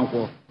 Lillian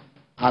Wankwo,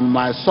 and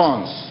my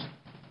sons,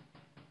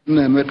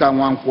 Nnemeka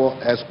Wankwo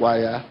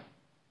Esquire,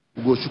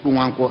 Ugochukwu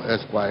Wankwo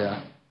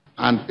Esquire,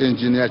 and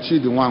Engineer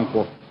Chidi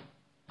Wankwo,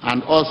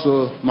 and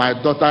also my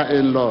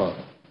daughter-in-law,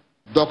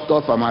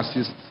 Dr.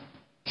 Pharmacist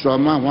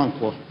Choma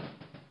Wankwo,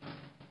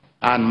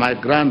 and my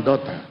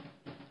granddaughter,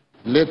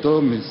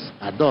 little Miss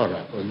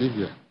Adora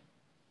Olivia.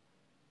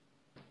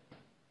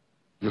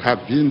 You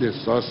have been the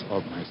source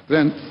of my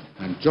strength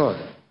and joy.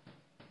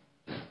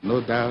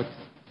 No doubt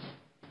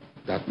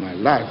that my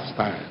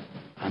lifestyle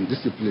and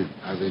discipline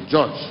as a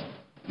judge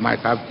might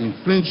have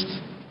infringed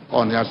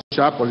on your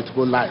social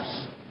political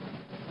lives,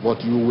 but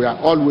you were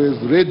always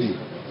ready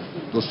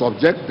to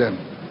subject them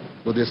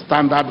to the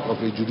standard of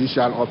a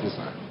judicial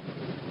officer.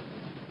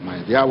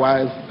 My dear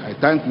wife, I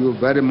thank you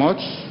very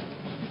much,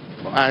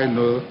 for I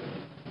know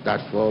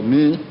that for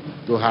me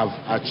to have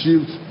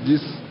achieved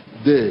this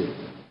day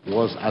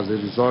was as a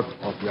result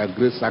of your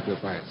great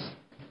sacrifice.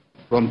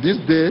 From this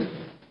day,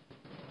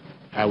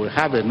 I will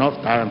have enough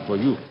time for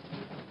you,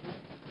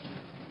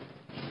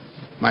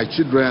 my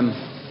children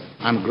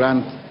and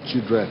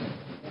grandchildren.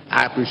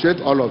 I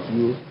appreciate all of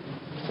you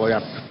for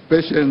your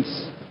patience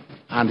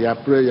and your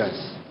prayers.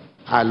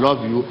 I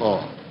love you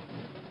all.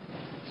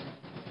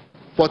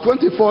 For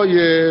 24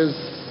 years,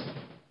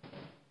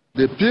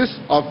 the peace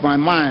of my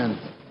mind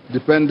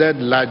depended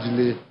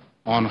largely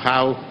on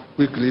how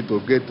quickly to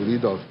get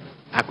rid of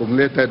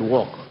accumulated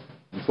work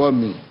before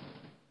me.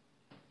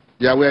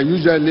 There were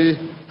usually,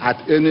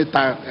 at any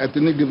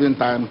given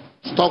time,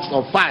 stocks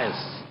of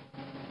files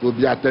to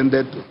be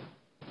attended to.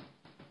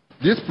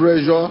 This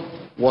pressure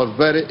was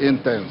very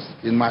intense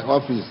in my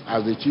office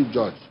as the chief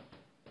judge.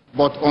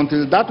 But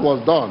until that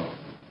was done,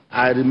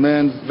 I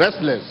remained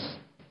restless.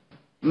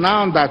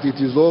 Now that it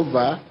is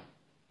over,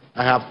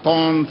 I have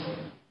turned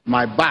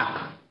my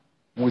back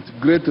with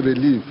great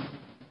relief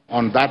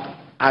on that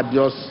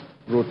arduous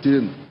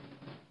routine.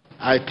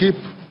 I keep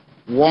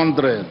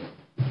wondering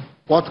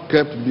what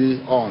kept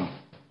me on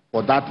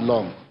for that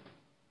long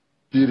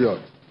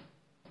period.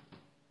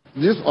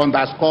 This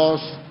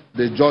underscores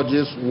the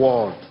judges'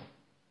 world.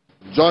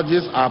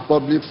 Judges are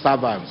public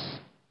servants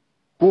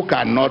who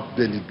cannot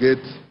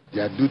delegate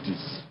their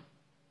duties,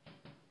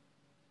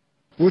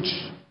 which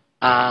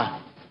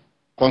are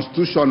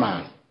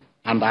constitutional,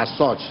 and as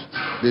such,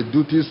 the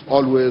duties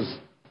always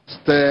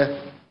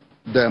stare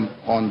them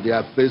on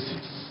their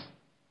faces.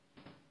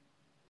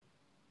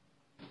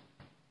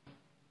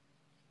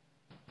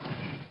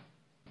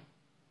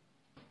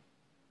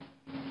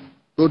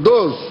 To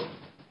those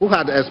who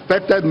had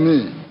expected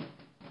me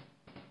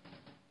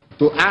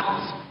to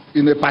act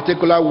in a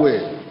particular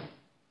way,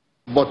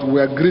 but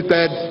were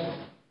greeted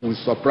with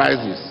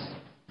surprises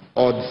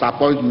or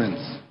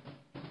disappointments,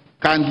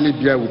 kindly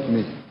bear with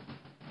me.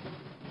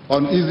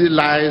 Uneasy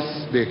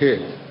lies the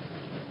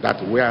head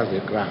that wears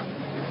a crown.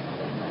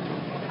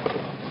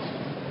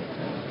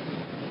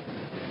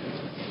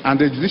 And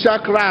the judicial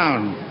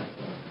crown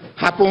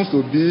happens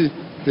to be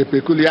a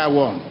peculiar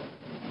one.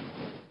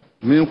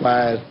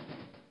 Meanwhile,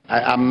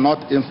 I am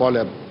not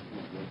infallible,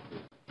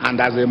 and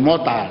as a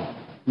mortal,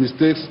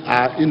 mistakes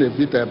are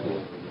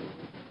inevitable.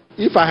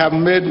 If I have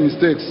made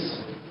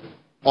mistakes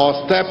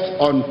or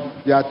stepped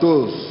on their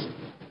toes,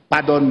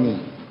 pardon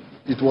me.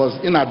 It was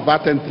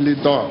inadvertently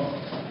done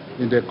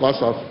in the course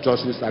of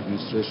justice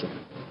administration.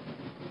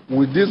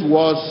 With these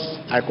words,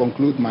 I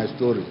conclude my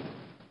story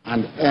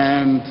and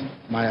end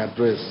my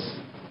address.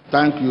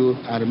 Thank you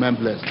and remain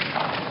blessed.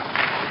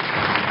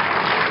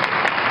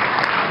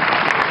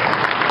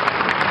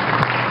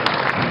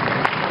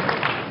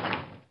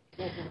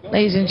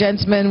 Ladies and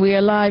gentlemen, we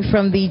are live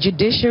from the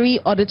Judiciary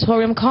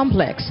Auditorium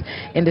Complex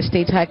in the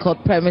State High Court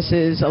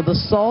premises of the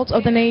Salt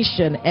of the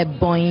Nation,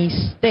 Ebonyi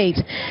State.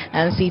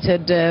 And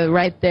seated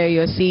right there,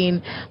 you're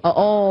seeing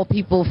all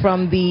people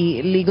from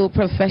the legal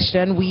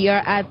profession. We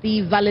are at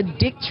the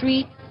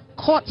valedictory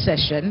court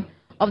session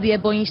of the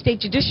Ebonyi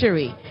State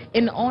Judiciary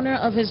in honor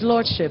of His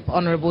Lordship,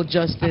 Honorable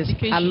Justice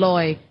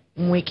Aloy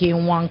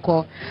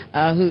Nwanko,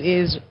 who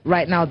is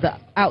right now the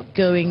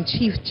outgoing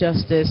Chief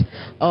Justice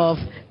of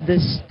the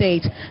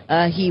state.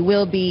 He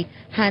will be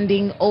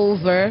handing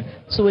over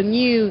to a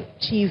new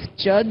Chief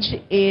Judge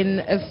in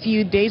a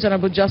few days.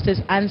 Honorable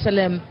Justice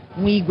Anselm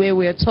Mwigwe,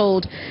 we are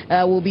told,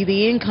 will be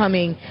the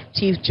incoming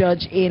Chief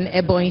Judge in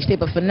Ebonyi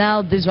State. But for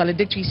now, this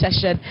valedictory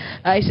session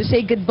is to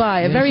say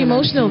goodbye. A very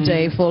emotional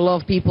day for a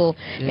lot of people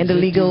in the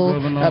legal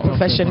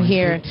profession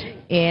here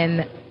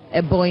in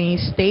Ebonyi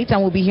State,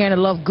 and we'll be hearing a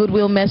lot of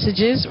goodwill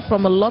messages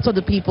from a lot of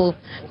the people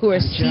who are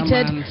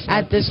seated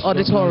at this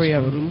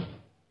auditorium.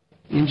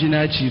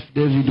 Engineer Chief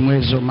David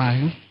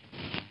Mwezomahi,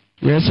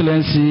 Your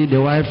Excellency,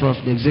 the wife of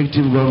the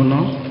Executive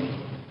Governor,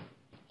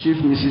 Chief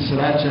Mrs.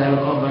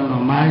 Rachel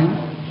Obanomai,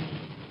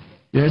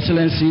 Your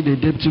Excellency, the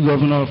Deputy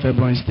Governor of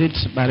Ebonyi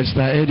State,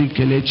 Barrister Eric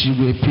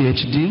Kelechigwe,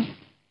 PhD,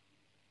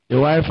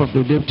 the wife of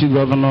the Deputy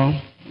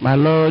Governor, my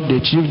Lord, the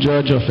Chief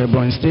Judge of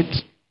Ebonyi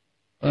State,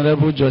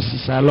 Honorable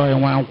Justice Aloy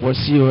Nwanko,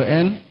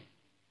 CON,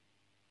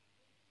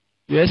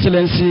 Your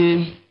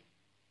Excellency,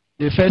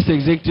 the First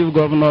Executive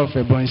Governor of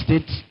Ebonyi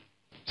State,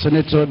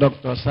 Senator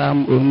Dr.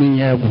 Sam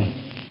Ominyebu,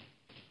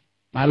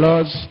 my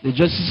Lords, the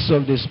Justices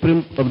of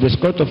the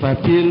Court of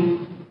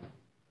Appeal,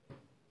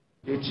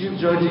 the Chief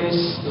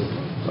Judges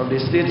of the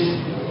State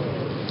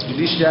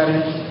Judiciary,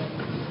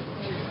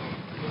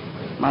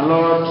 my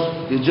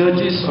Lord, the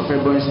Judges of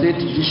Ebonyi State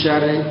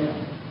Judiciary,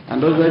 and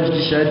other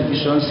judicial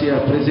divisions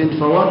here present.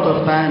 For want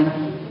of time,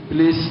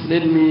 please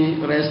let me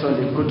rest on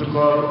the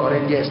protocol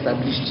already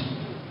established.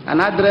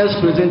 An address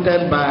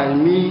presented by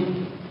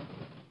me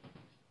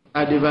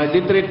at the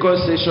valedictory court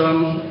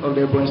session of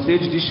the Ebonyi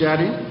State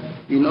Judiciary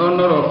in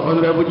honor of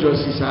Honorable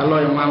Justice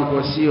Aloy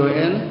Nwanko,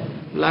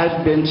 CON,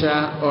 life bencher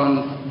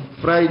on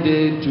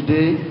Friday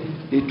today,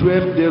 the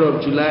 12th day of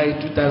July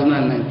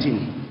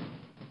 2019.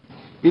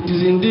 It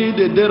is indeed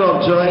a day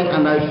of joy,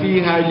 and I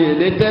feel highly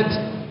elated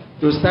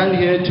to stand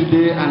here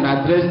today and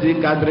address the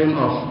gathering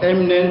of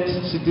eminent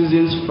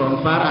citizens from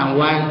far and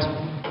wide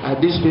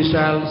at this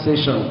special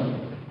session.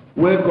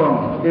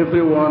 Welcome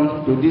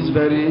everyone to this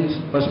very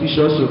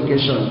auspicious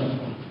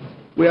occasion.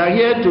 We are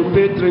here to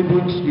pay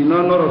tribute in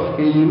honor of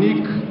a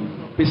unique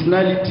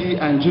personality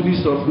and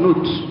justice of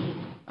note,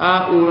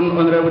 our own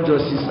Honorable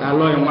Justice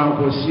Aloy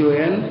Nwanko,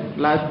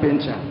 CON, life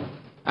bencher,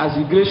 as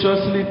he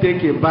graciously take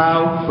a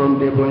bow from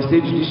the Ebonyi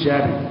State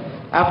Judiciary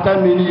after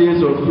many years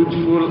of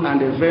fruitful,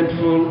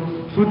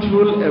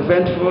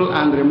 eventful,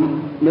 and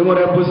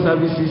memorable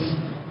services,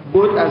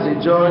 both as a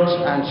judge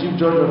and Chief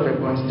Judge of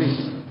Ebonyi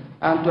State,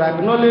 and to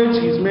acknowledge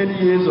his many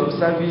years of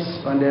service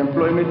on the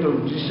employment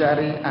of the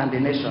judiciary and the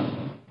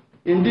nation.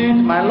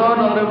 Indeed, my Lord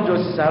Honorable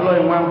Justice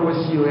Aloy Nwankwo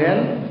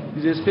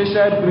is a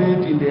special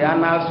breed in the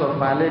annals of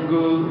our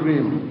legal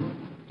realm.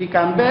 He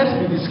can best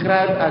be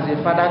described as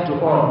a father to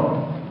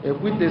all, a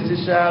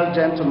quintessential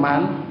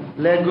gentleman,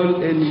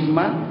 legal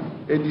enigma,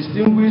 a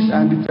distinguished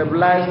and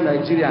destabilized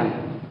Nigerian,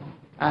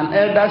 an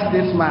elder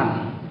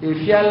statesman, a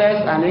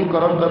fearless and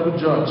incorruptible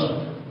judge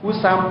who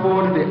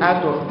sampled the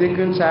act of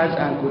taking charge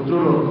and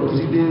control of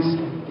proceedings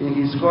in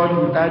his court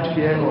without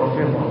fear or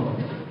favor.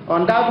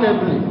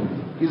 Undoubtedly,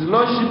 his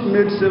lordship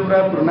made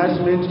several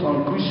pronouncements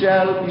on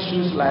crucial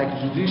issues like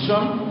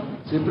jurisdiction,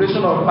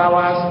 separation of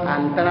powers,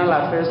 and internal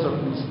affairs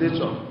of the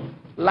legislature,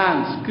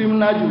 lands,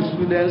 criminal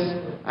jurisprudence,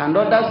 and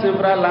other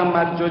several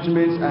landmark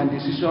judgments and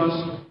decisions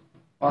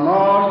on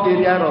all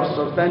areas of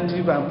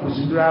substantive and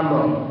procedural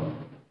law.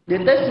 The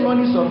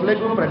testimonies of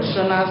legal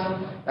practitioners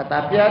that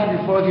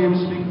appeared before him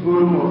speak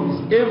volume of his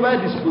ever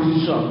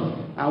disposition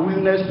and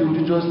willingness to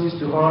do justice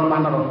to all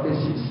manner of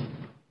cases.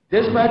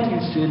 Despite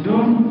his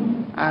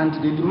schedule and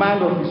the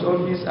demand of his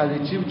office as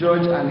a Chief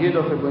Judge and head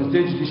of Ebonyi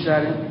State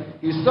Judiciary,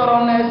 his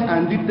thoroughness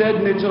and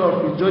detailed nature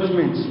of his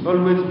judgments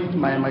always beat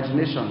my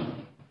imagination.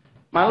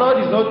 My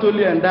Lord is not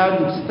only endowed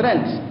with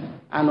strength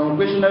and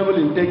unquestionable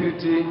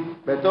integrity,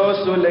 but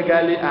also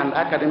legally and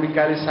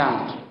academically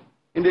sound.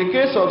 In the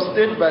case of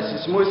State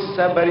versus Moses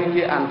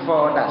Abarike and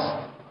 4 others,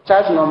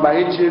 charge number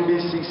HAB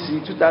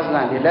 6C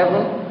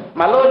 2011,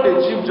 my Lord the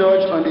Chief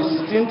Judge on the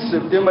 16th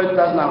September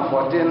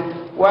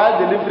 2014, while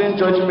delivering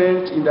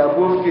judgment in the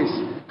above case,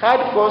 had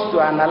first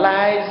to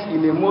analyze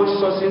in a most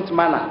succinct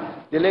manner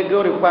the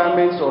legal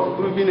requirements of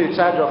proving a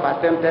charge of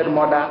attempted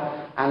murder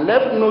and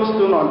left no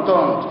stone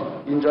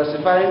unturned in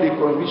justifying the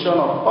conviction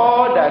of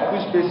all the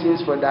accused persons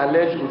for the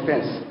alleged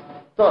offense.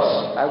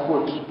 Thus, I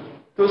quote,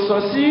 to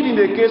succeed in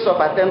the case of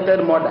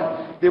attempted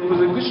murder, the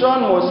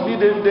prosecution must lead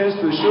evidence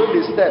to show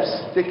the steps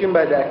taken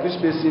by the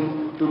accused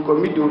person to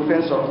commit the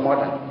offense of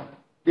murder.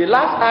 The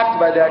last act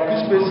by the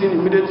accused person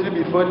immediately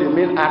before the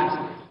main act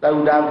that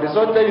would have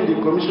resulted in the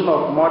commission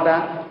of murder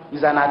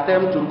is an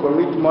attempt to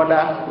commit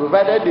murder,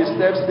 provided the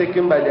steps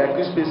taken by the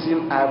accused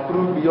person are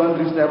proved beyond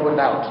reasonable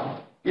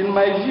doubt. In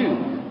my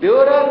view, the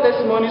oral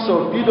testimonies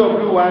of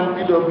Pt.1,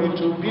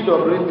 Pt.2,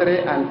 Pt.3,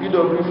 and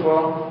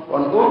Pt.4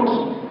 on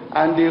oath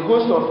and the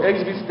host of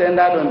exhibits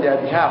tendered on their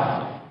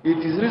behalf, it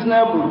is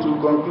reasonable to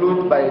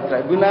conclude by a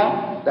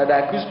tribunal that the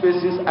accused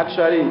persons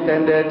actually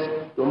intended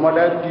to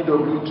murder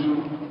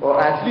Pt.2 or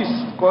at least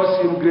cause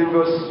him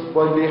grievous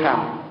bodily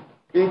harm.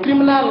 In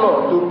criminal law,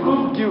 to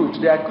prove guilt,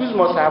 the accused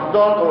must have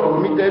done or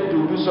omitted to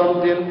do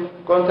something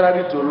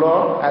contrary to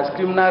law, as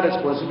criminal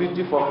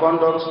responsibility for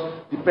conduct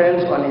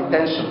depends on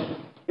intention.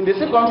 In the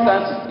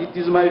circumstances, it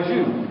is my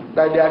view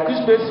that the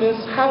accused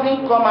persons,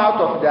 having come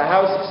out of their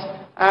houses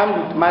armed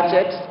with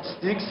machetes,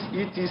 sticks,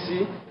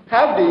 etc.,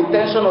 have the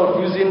intention of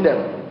using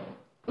them.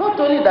 Not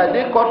only that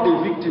they caught the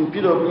victim,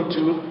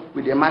 Pt.2,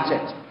 with a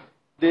machete,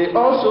 they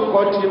also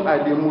caught him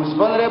at the most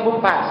vulnerable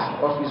parts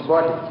of his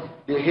body,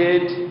 the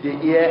head, the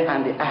ear,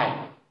 and the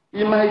eye.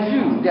 In my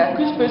view, the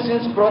accused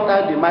persons brought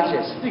out the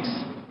matches, sticks,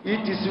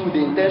 etc. with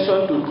the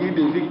intention to kill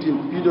the victim,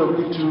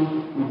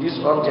 Pt.2, with these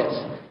objects.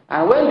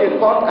 And when they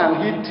caught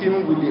and hit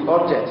him with the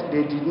object,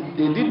 they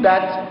did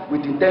that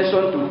with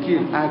intention to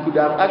kill and could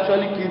have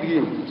actually killed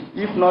him,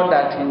 if not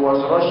that he was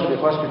rushed to the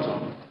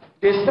hospital.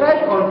 They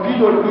strike on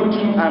Pt.2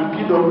 and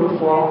Pt.4,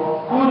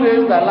 who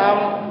raised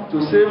alarm to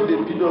save the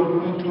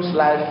Pt.2's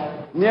life,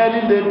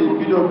 nearly led the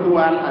Pt.1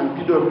 and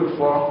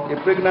Pt.4,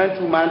 a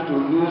pregnant woman, to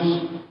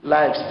lose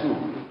lives too.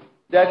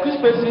 The accused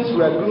persons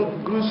were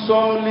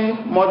gruesomely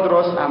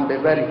murderous and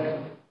barbaric.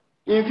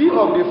 In view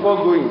of the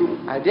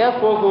foregoing, I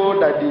therefore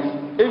hold that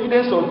the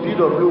evidence of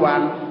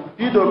Pt.1,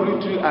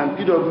 Pt.2, and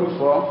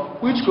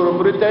Pt.4, which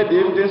corroborated the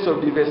evidence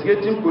of the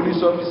investigating police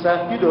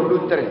officer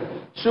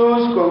Pt.3,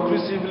 shows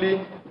conclusively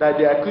that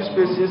the accused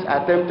persons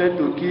attempted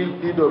to kill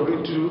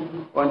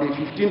Pt.2 on the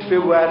 15th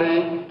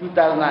February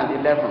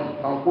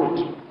 2011,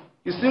 unquote.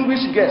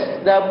 Distinguished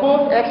guests, the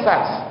above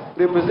excerpts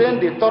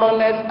represent the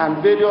thoroughness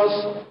and various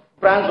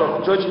branches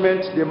of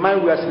judgment the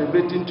man we are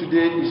celebrating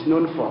today is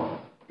known for.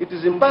 It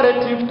is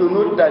imperative to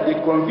note that the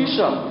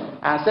conviction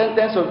and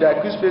sentence of the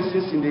accused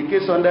persons in the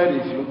case under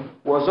review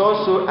was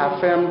also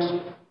affirmed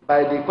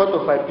by the Court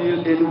of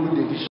Appeal Enugu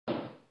Division.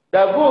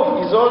 The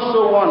above is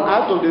also one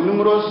out of the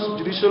numerous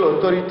judicial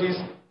authorities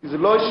his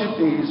lordship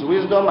in his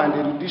wisdom and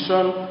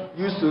erudition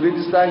used to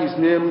register his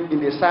name in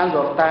the sands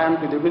of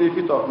time to the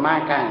benefit of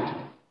mankind.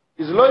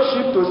 His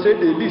lordship, to say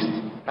the least,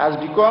 has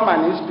become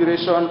an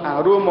inspiration and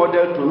role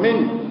model to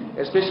many,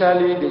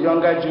 especially the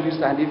younger jurists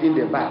and even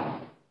the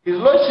bar.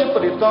 His lordship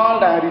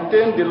returned and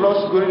retained the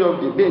lost glory of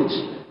the bench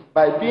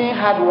by being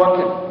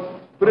hardworking,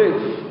 brave,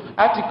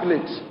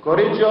 articulate,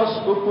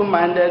 courageous,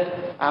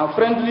 open-minded, and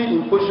friendly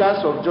in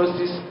portions of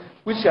justice,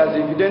 which has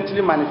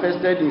evidently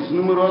manifested in his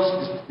numerous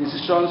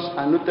decisions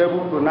and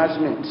notable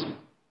pronouncements.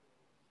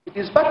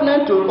 It is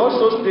pertinent to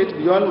also state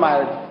beyond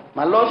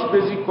my lord's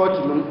basic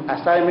courtroom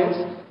assignments,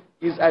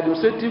 his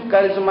administrative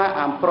charisma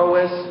and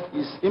prowess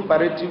is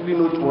imperatively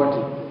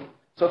noteworthy.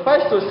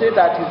 Suffice to say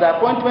that his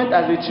appointment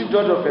as the Chief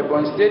Judge of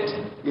Ebonyi State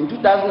in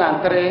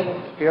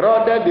 2003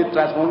 heralded the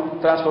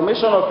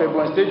transformation of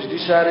Ebonyi State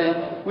Judiciary,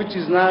 which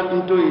is now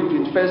into a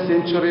 21st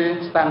century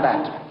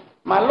standard.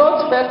 My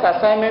Lord's first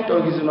assignment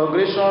on his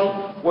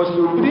inauguration was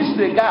to bridge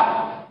the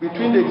gap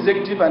between the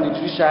executive and the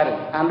judiciary,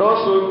 and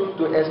also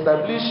to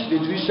establish the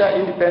judicial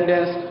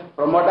independence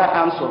from other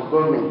arms of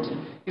government.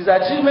 His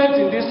achievements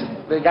in this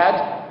regard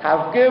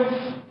have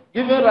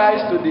given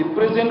rise to the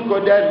present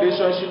cordial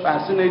relationship and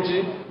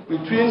synergy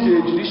between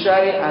the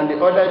judiciary and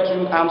the other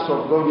two arms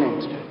of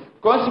government.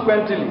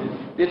 Consequently,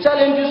 the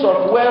challenges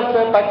of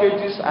welfare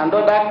packages and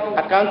other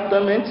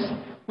accountments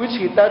which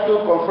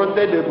hitherto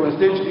confronted the Ebonyi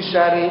State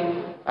Judiciary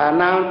are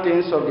now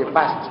things of the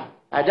past.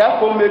 I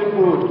therefore make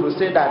bold to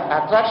say that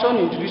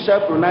attraction in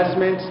judicial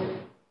pronouncements,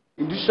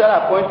 in judicial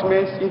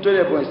appointments into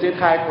the Ebonyi State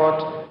High Court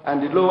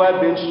and the lower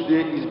bench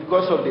today is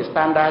because of the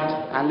standard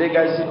and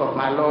legacy of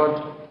my Lord,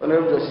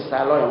 Honorable Justice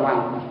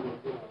Ebonyi.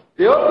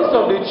 The office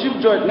of the Chief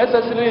Judge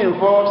necessarily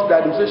involves the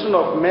administration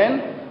of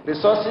men,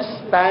 resources,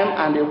 time,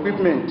 and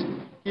equipment.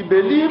 He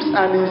believes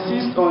and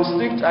insists on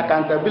strict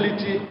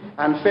accountability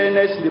and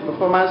fairness in the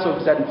performance of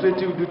his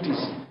administrative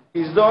duties.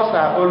 His doors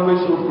are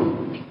always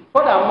open.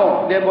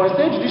 Furthermore, the Ebonyi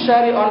State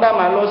Judiciary under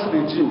my Lord's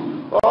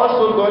regime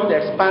also got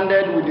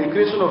expanded with the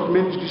creation of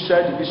many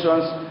judicial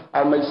divisions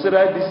and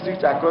magisterial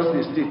districts across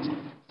the state.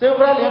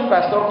 Several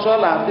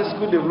infrastructural and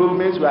physical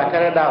developments were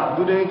carried out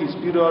during his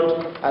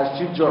period as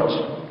Chief Judge.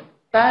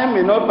 Time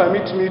may not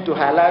permit me to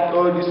highlight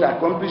all these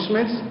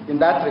accomplishments in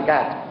that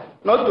regard,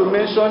 not to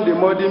mention the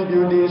modern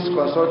buildings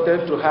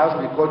constructed to house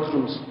the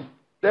courtrooms.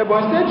 The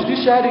Ebonyi State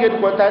Judiciary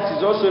Headquarters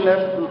is also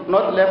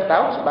not left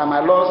out by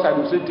my Lord's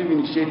administrative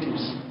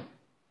initiatives.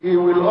 We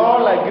will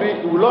all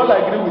agree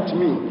with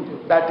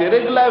me that a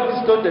regular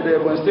visitor to the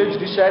Ebonyi State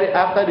Judiciary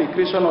after the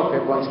creation of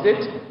Ebonyi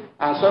State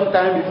and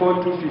sometime before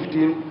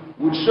 2015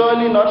 would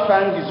surely not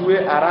find his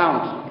way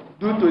around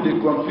due to the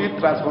complete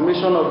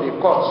transformation of the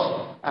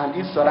courts and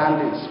its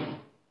surroundings.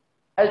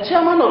 As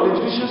chairman of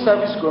the Judicial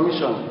Service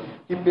Commission,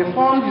 he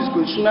performed his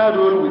constitutional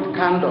role with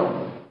candor,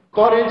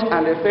 courage,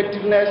 and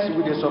effectiveness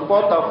with the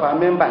support of our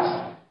members.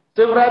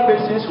 Several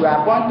persons were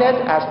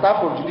appointed as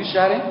staff of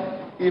judiciary.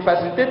 He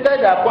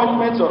facilitated the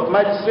appointments of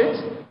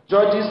magistrates,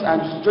 judges,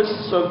 and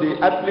justices of the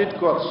appellate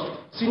courts,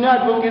 senior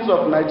advocates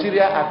of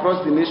Nigeria across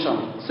the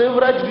nation.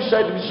 Several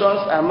judicial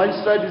divisions and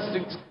magistrate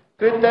districts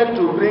created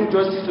to bring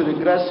justice to the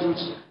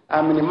grassroots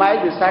and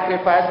minimize the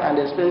sacrifice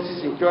and expenses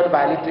incurred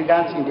by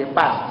litigants in the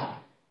past.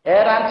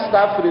 Errant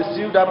staff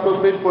received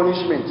appropriate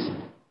punishments.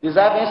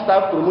 Deserving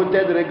staff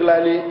promoted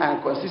regularly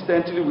and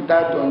consistently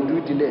without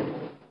undue delay.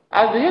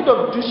 As the head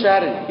of the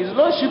judiciary, his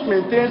lordship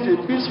maintains a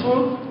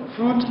peaceful,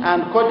 fruit,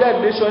 and cordial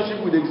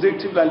relationship with the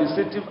executive and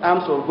legislative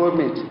arms of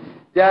government.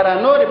 There are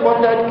no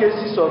reported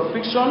cases of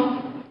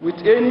friction with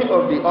any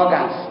of the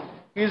organs.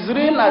 His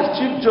reign as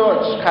Chief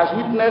Judge has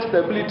witnessed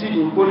stability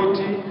in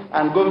polity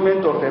and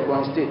government of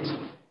Ebonyi State.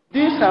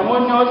 This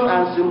harmonious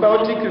and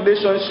symbiotic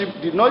relationship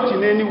did not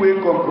in any way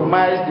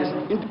compromise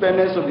the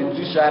independence of the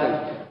judiciary,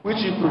 which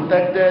he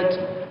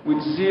protected with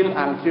zeal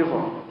and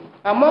favor.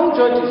 Among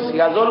judges, he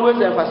has always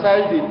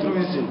emphasized the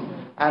truism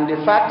and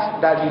the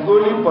fact that he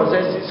only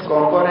possesses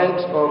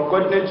concurrent or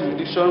coordinate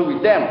jurisdiction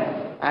with them,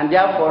 and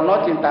therefore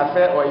not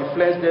interfere or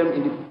influence them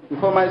in the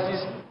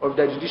performances of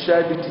their judicial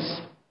duties.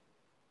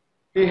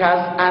 He has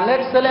an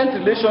excellent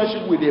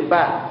relationship with the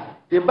bar.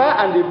 The bar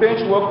and the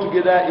bench work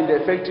together in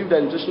the effective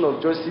administration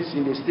of justice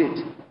in the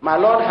state. My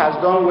Lord has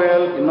done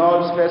well in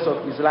all spheres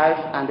of his life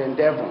and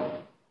endeavor.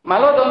 My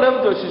Lord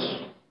Honorable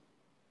Justice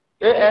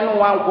A.N.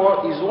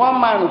 is one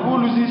man who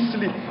loses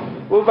sleep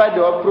over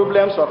the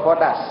problems of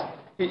others.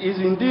 He is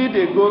indeed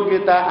a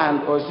go-getter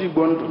and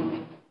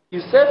ozibondo.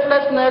 His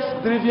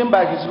selflessness, driven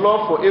by his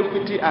love for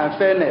equity and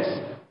fairness,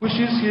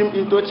 pushes him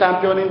into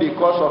championing the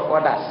cause of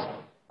others.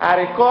 I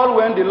recall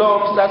when the law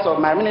officers of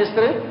my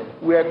ministry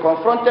were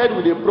confronted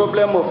with the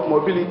problem of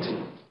mobility.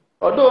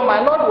 Although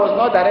my Lord was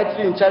not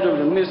directly in charge of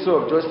the Ministry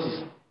of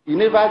Justice, he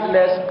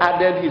nevertheless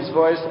added his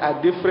voice at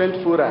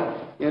different fora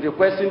in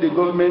requesting the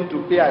government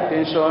to pay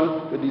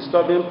attention to the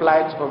disturbing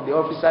plight of the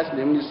officers in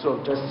the Ministry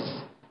of Justice.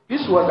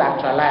 This was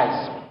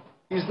actualized.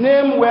 His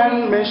name,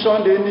 when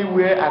mentioned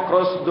anywhere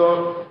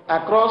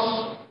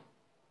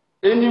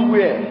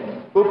anywhere,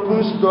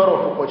 opens door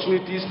of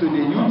opportunities to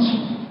the youth,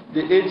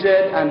 the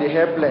aged, and the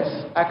helpless.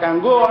 I can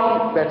go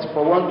on, but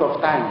for want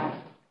of time.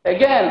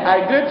 Again,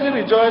 I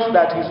greatly rejoice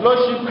that his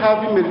lordship,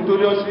 having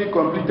meritoriously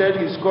completed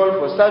his call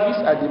for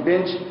service at the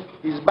bench,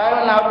 is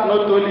bowing out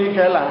not only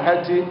hale and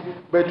hearty,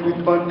 but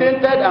with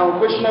untainted and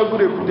unquestionable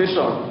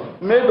reputation,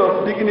 made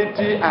of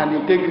dignity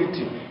and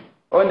integrity.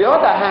 On the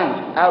other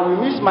hand, I will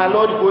miss my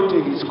Lord both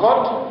in his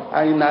court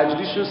and in our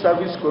Judicial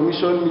Service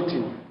Commission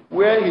meeting,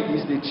 where he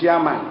is the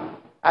chairman.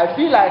 I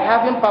feel like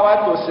having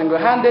power to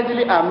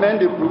single-handedly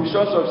amend the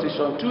provisions of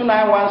Section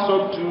 291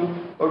 sub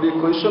 2 of the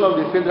Constitution of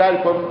the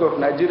Federal Republic of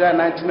Nigeria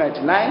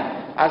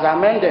 1999 as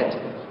amended,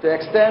 to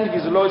extend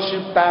his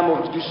lordship time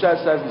of judicial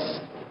service,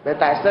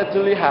 but I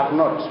certainly have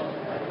not.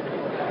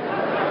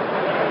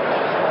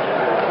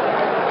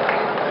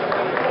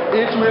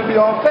 It will be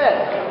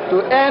unfair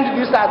to end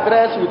this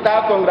address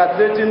without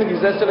congratulating His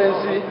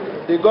Excellency,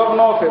 the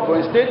Governor of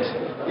Ebonyi State,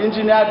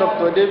 Engineer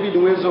Dr. David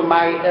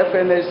Nwezomai,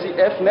 FNSC,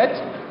 FNET,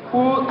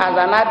 who, as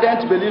an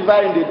ardent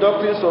believer in the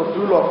doctrines of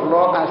rule of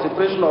law and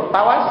separation of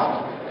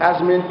powers,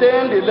 has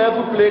maintained a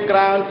level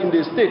playground in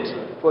the state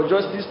for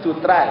justice to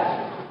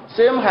thrive.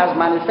 Same has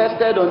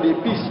manifested on the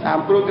peace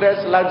and progress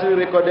largely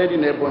recorded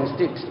in Ebonyi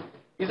State.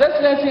 His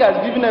Excellency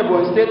has given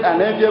Ebonyi State an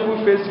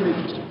enviable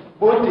facelift,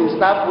 both in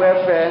staff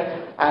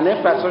welfare and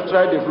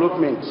infrastructural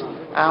development,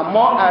 and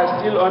more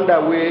are still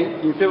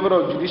underway in favor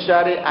of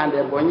judiciary and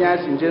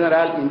Ebonyians in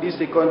general in this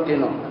second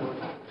tenure.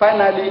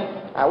 Finally,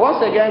 I once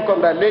again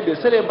congratulate the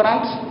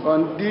celebrant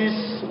on this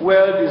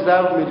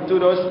well-deserved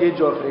meritorious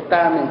age of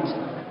retirement,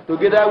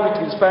 together with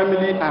his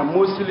family and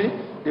mostly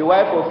the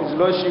wife of His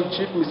Lordship,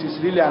 Chief Mrs.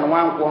 Lillian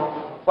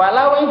Nwankwo, for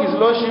allowing His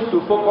Lordship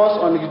to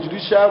focus on his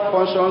judicial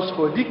functions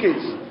for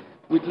decades,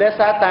 with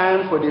lesser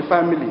time for the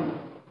family.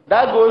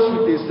 That goes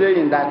with the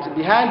saying that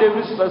behind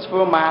every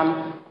successful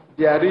man,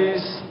 there is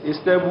a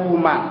stable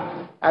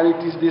woman, and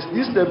it is this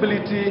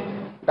stability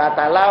that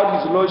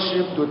allowed His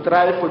Lordship to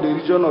thrive for the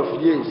region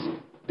of years,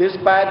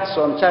 despite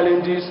some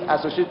challenges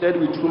associated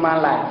with human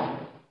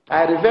life.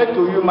 I revert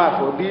to you, ma,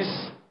 for this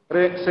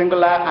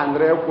singular and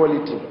rare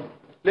quality.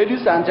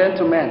 Ladies and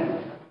gentlemen,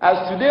 as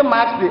today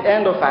marks the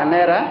end of an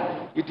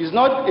era, it is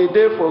not a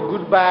day for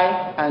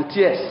goodbye and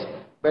tears,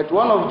 but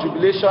one of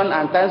jubilation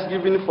and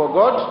thanksgiving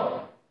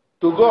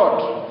to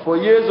God for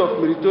years of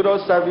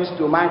meritorious service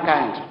to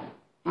mankind.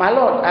 My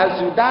Lord,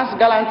 as you dance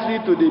gallantly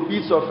to the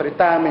beats of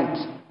retirement,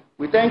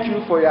 we thank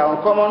you for your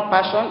uncommon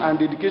passion and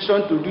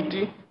dedication to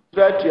duty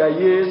throughout your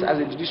years as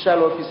a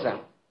judicial officer.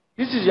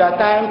 This is your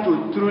time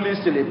to truly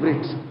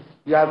celebrate.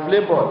 You have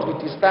labored.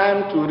 It is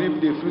time to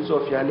reap the fruits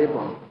of your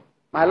labor.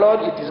 My Lord,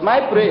 it is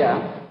my prayer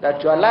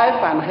that your life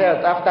and health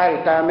after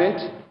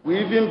retirement will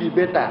even be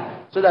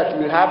better, so that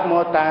you will have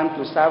more time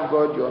to serve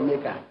God, your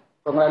Maker.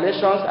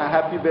 Congratulations and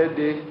happy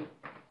birthday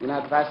in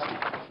advance.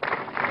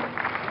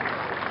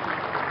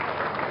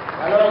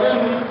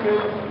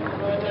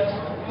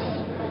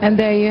 And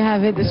there you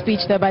have it, the speech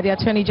there by the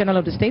Attorney General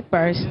of the State,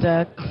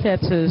 Barrister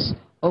Cletus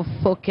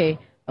Ofoke.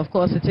 Of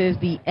course, it is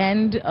the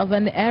end of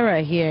an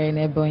era here in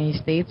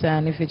Ebonyi State,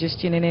 and if you're just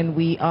tuning in,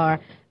 we are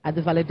at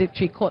the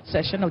valedictory court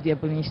session of the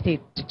Ebonyi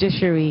State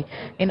Judiciary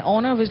in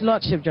honor of His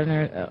Lordship,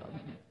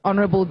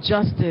 Honorable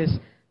Justice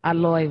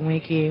Aloy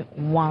Nweke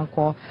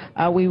Nwankwo.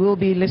 We will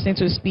be listening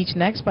to a speech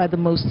next by the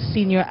most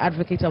senior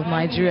advocate of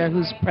Nigeria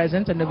who's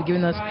present, and they'll be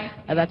giving us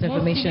that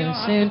information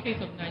soon.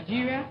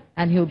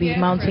 And he'll be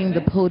mounting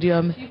the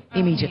podium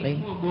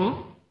immediately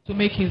to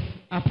make his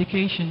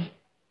application.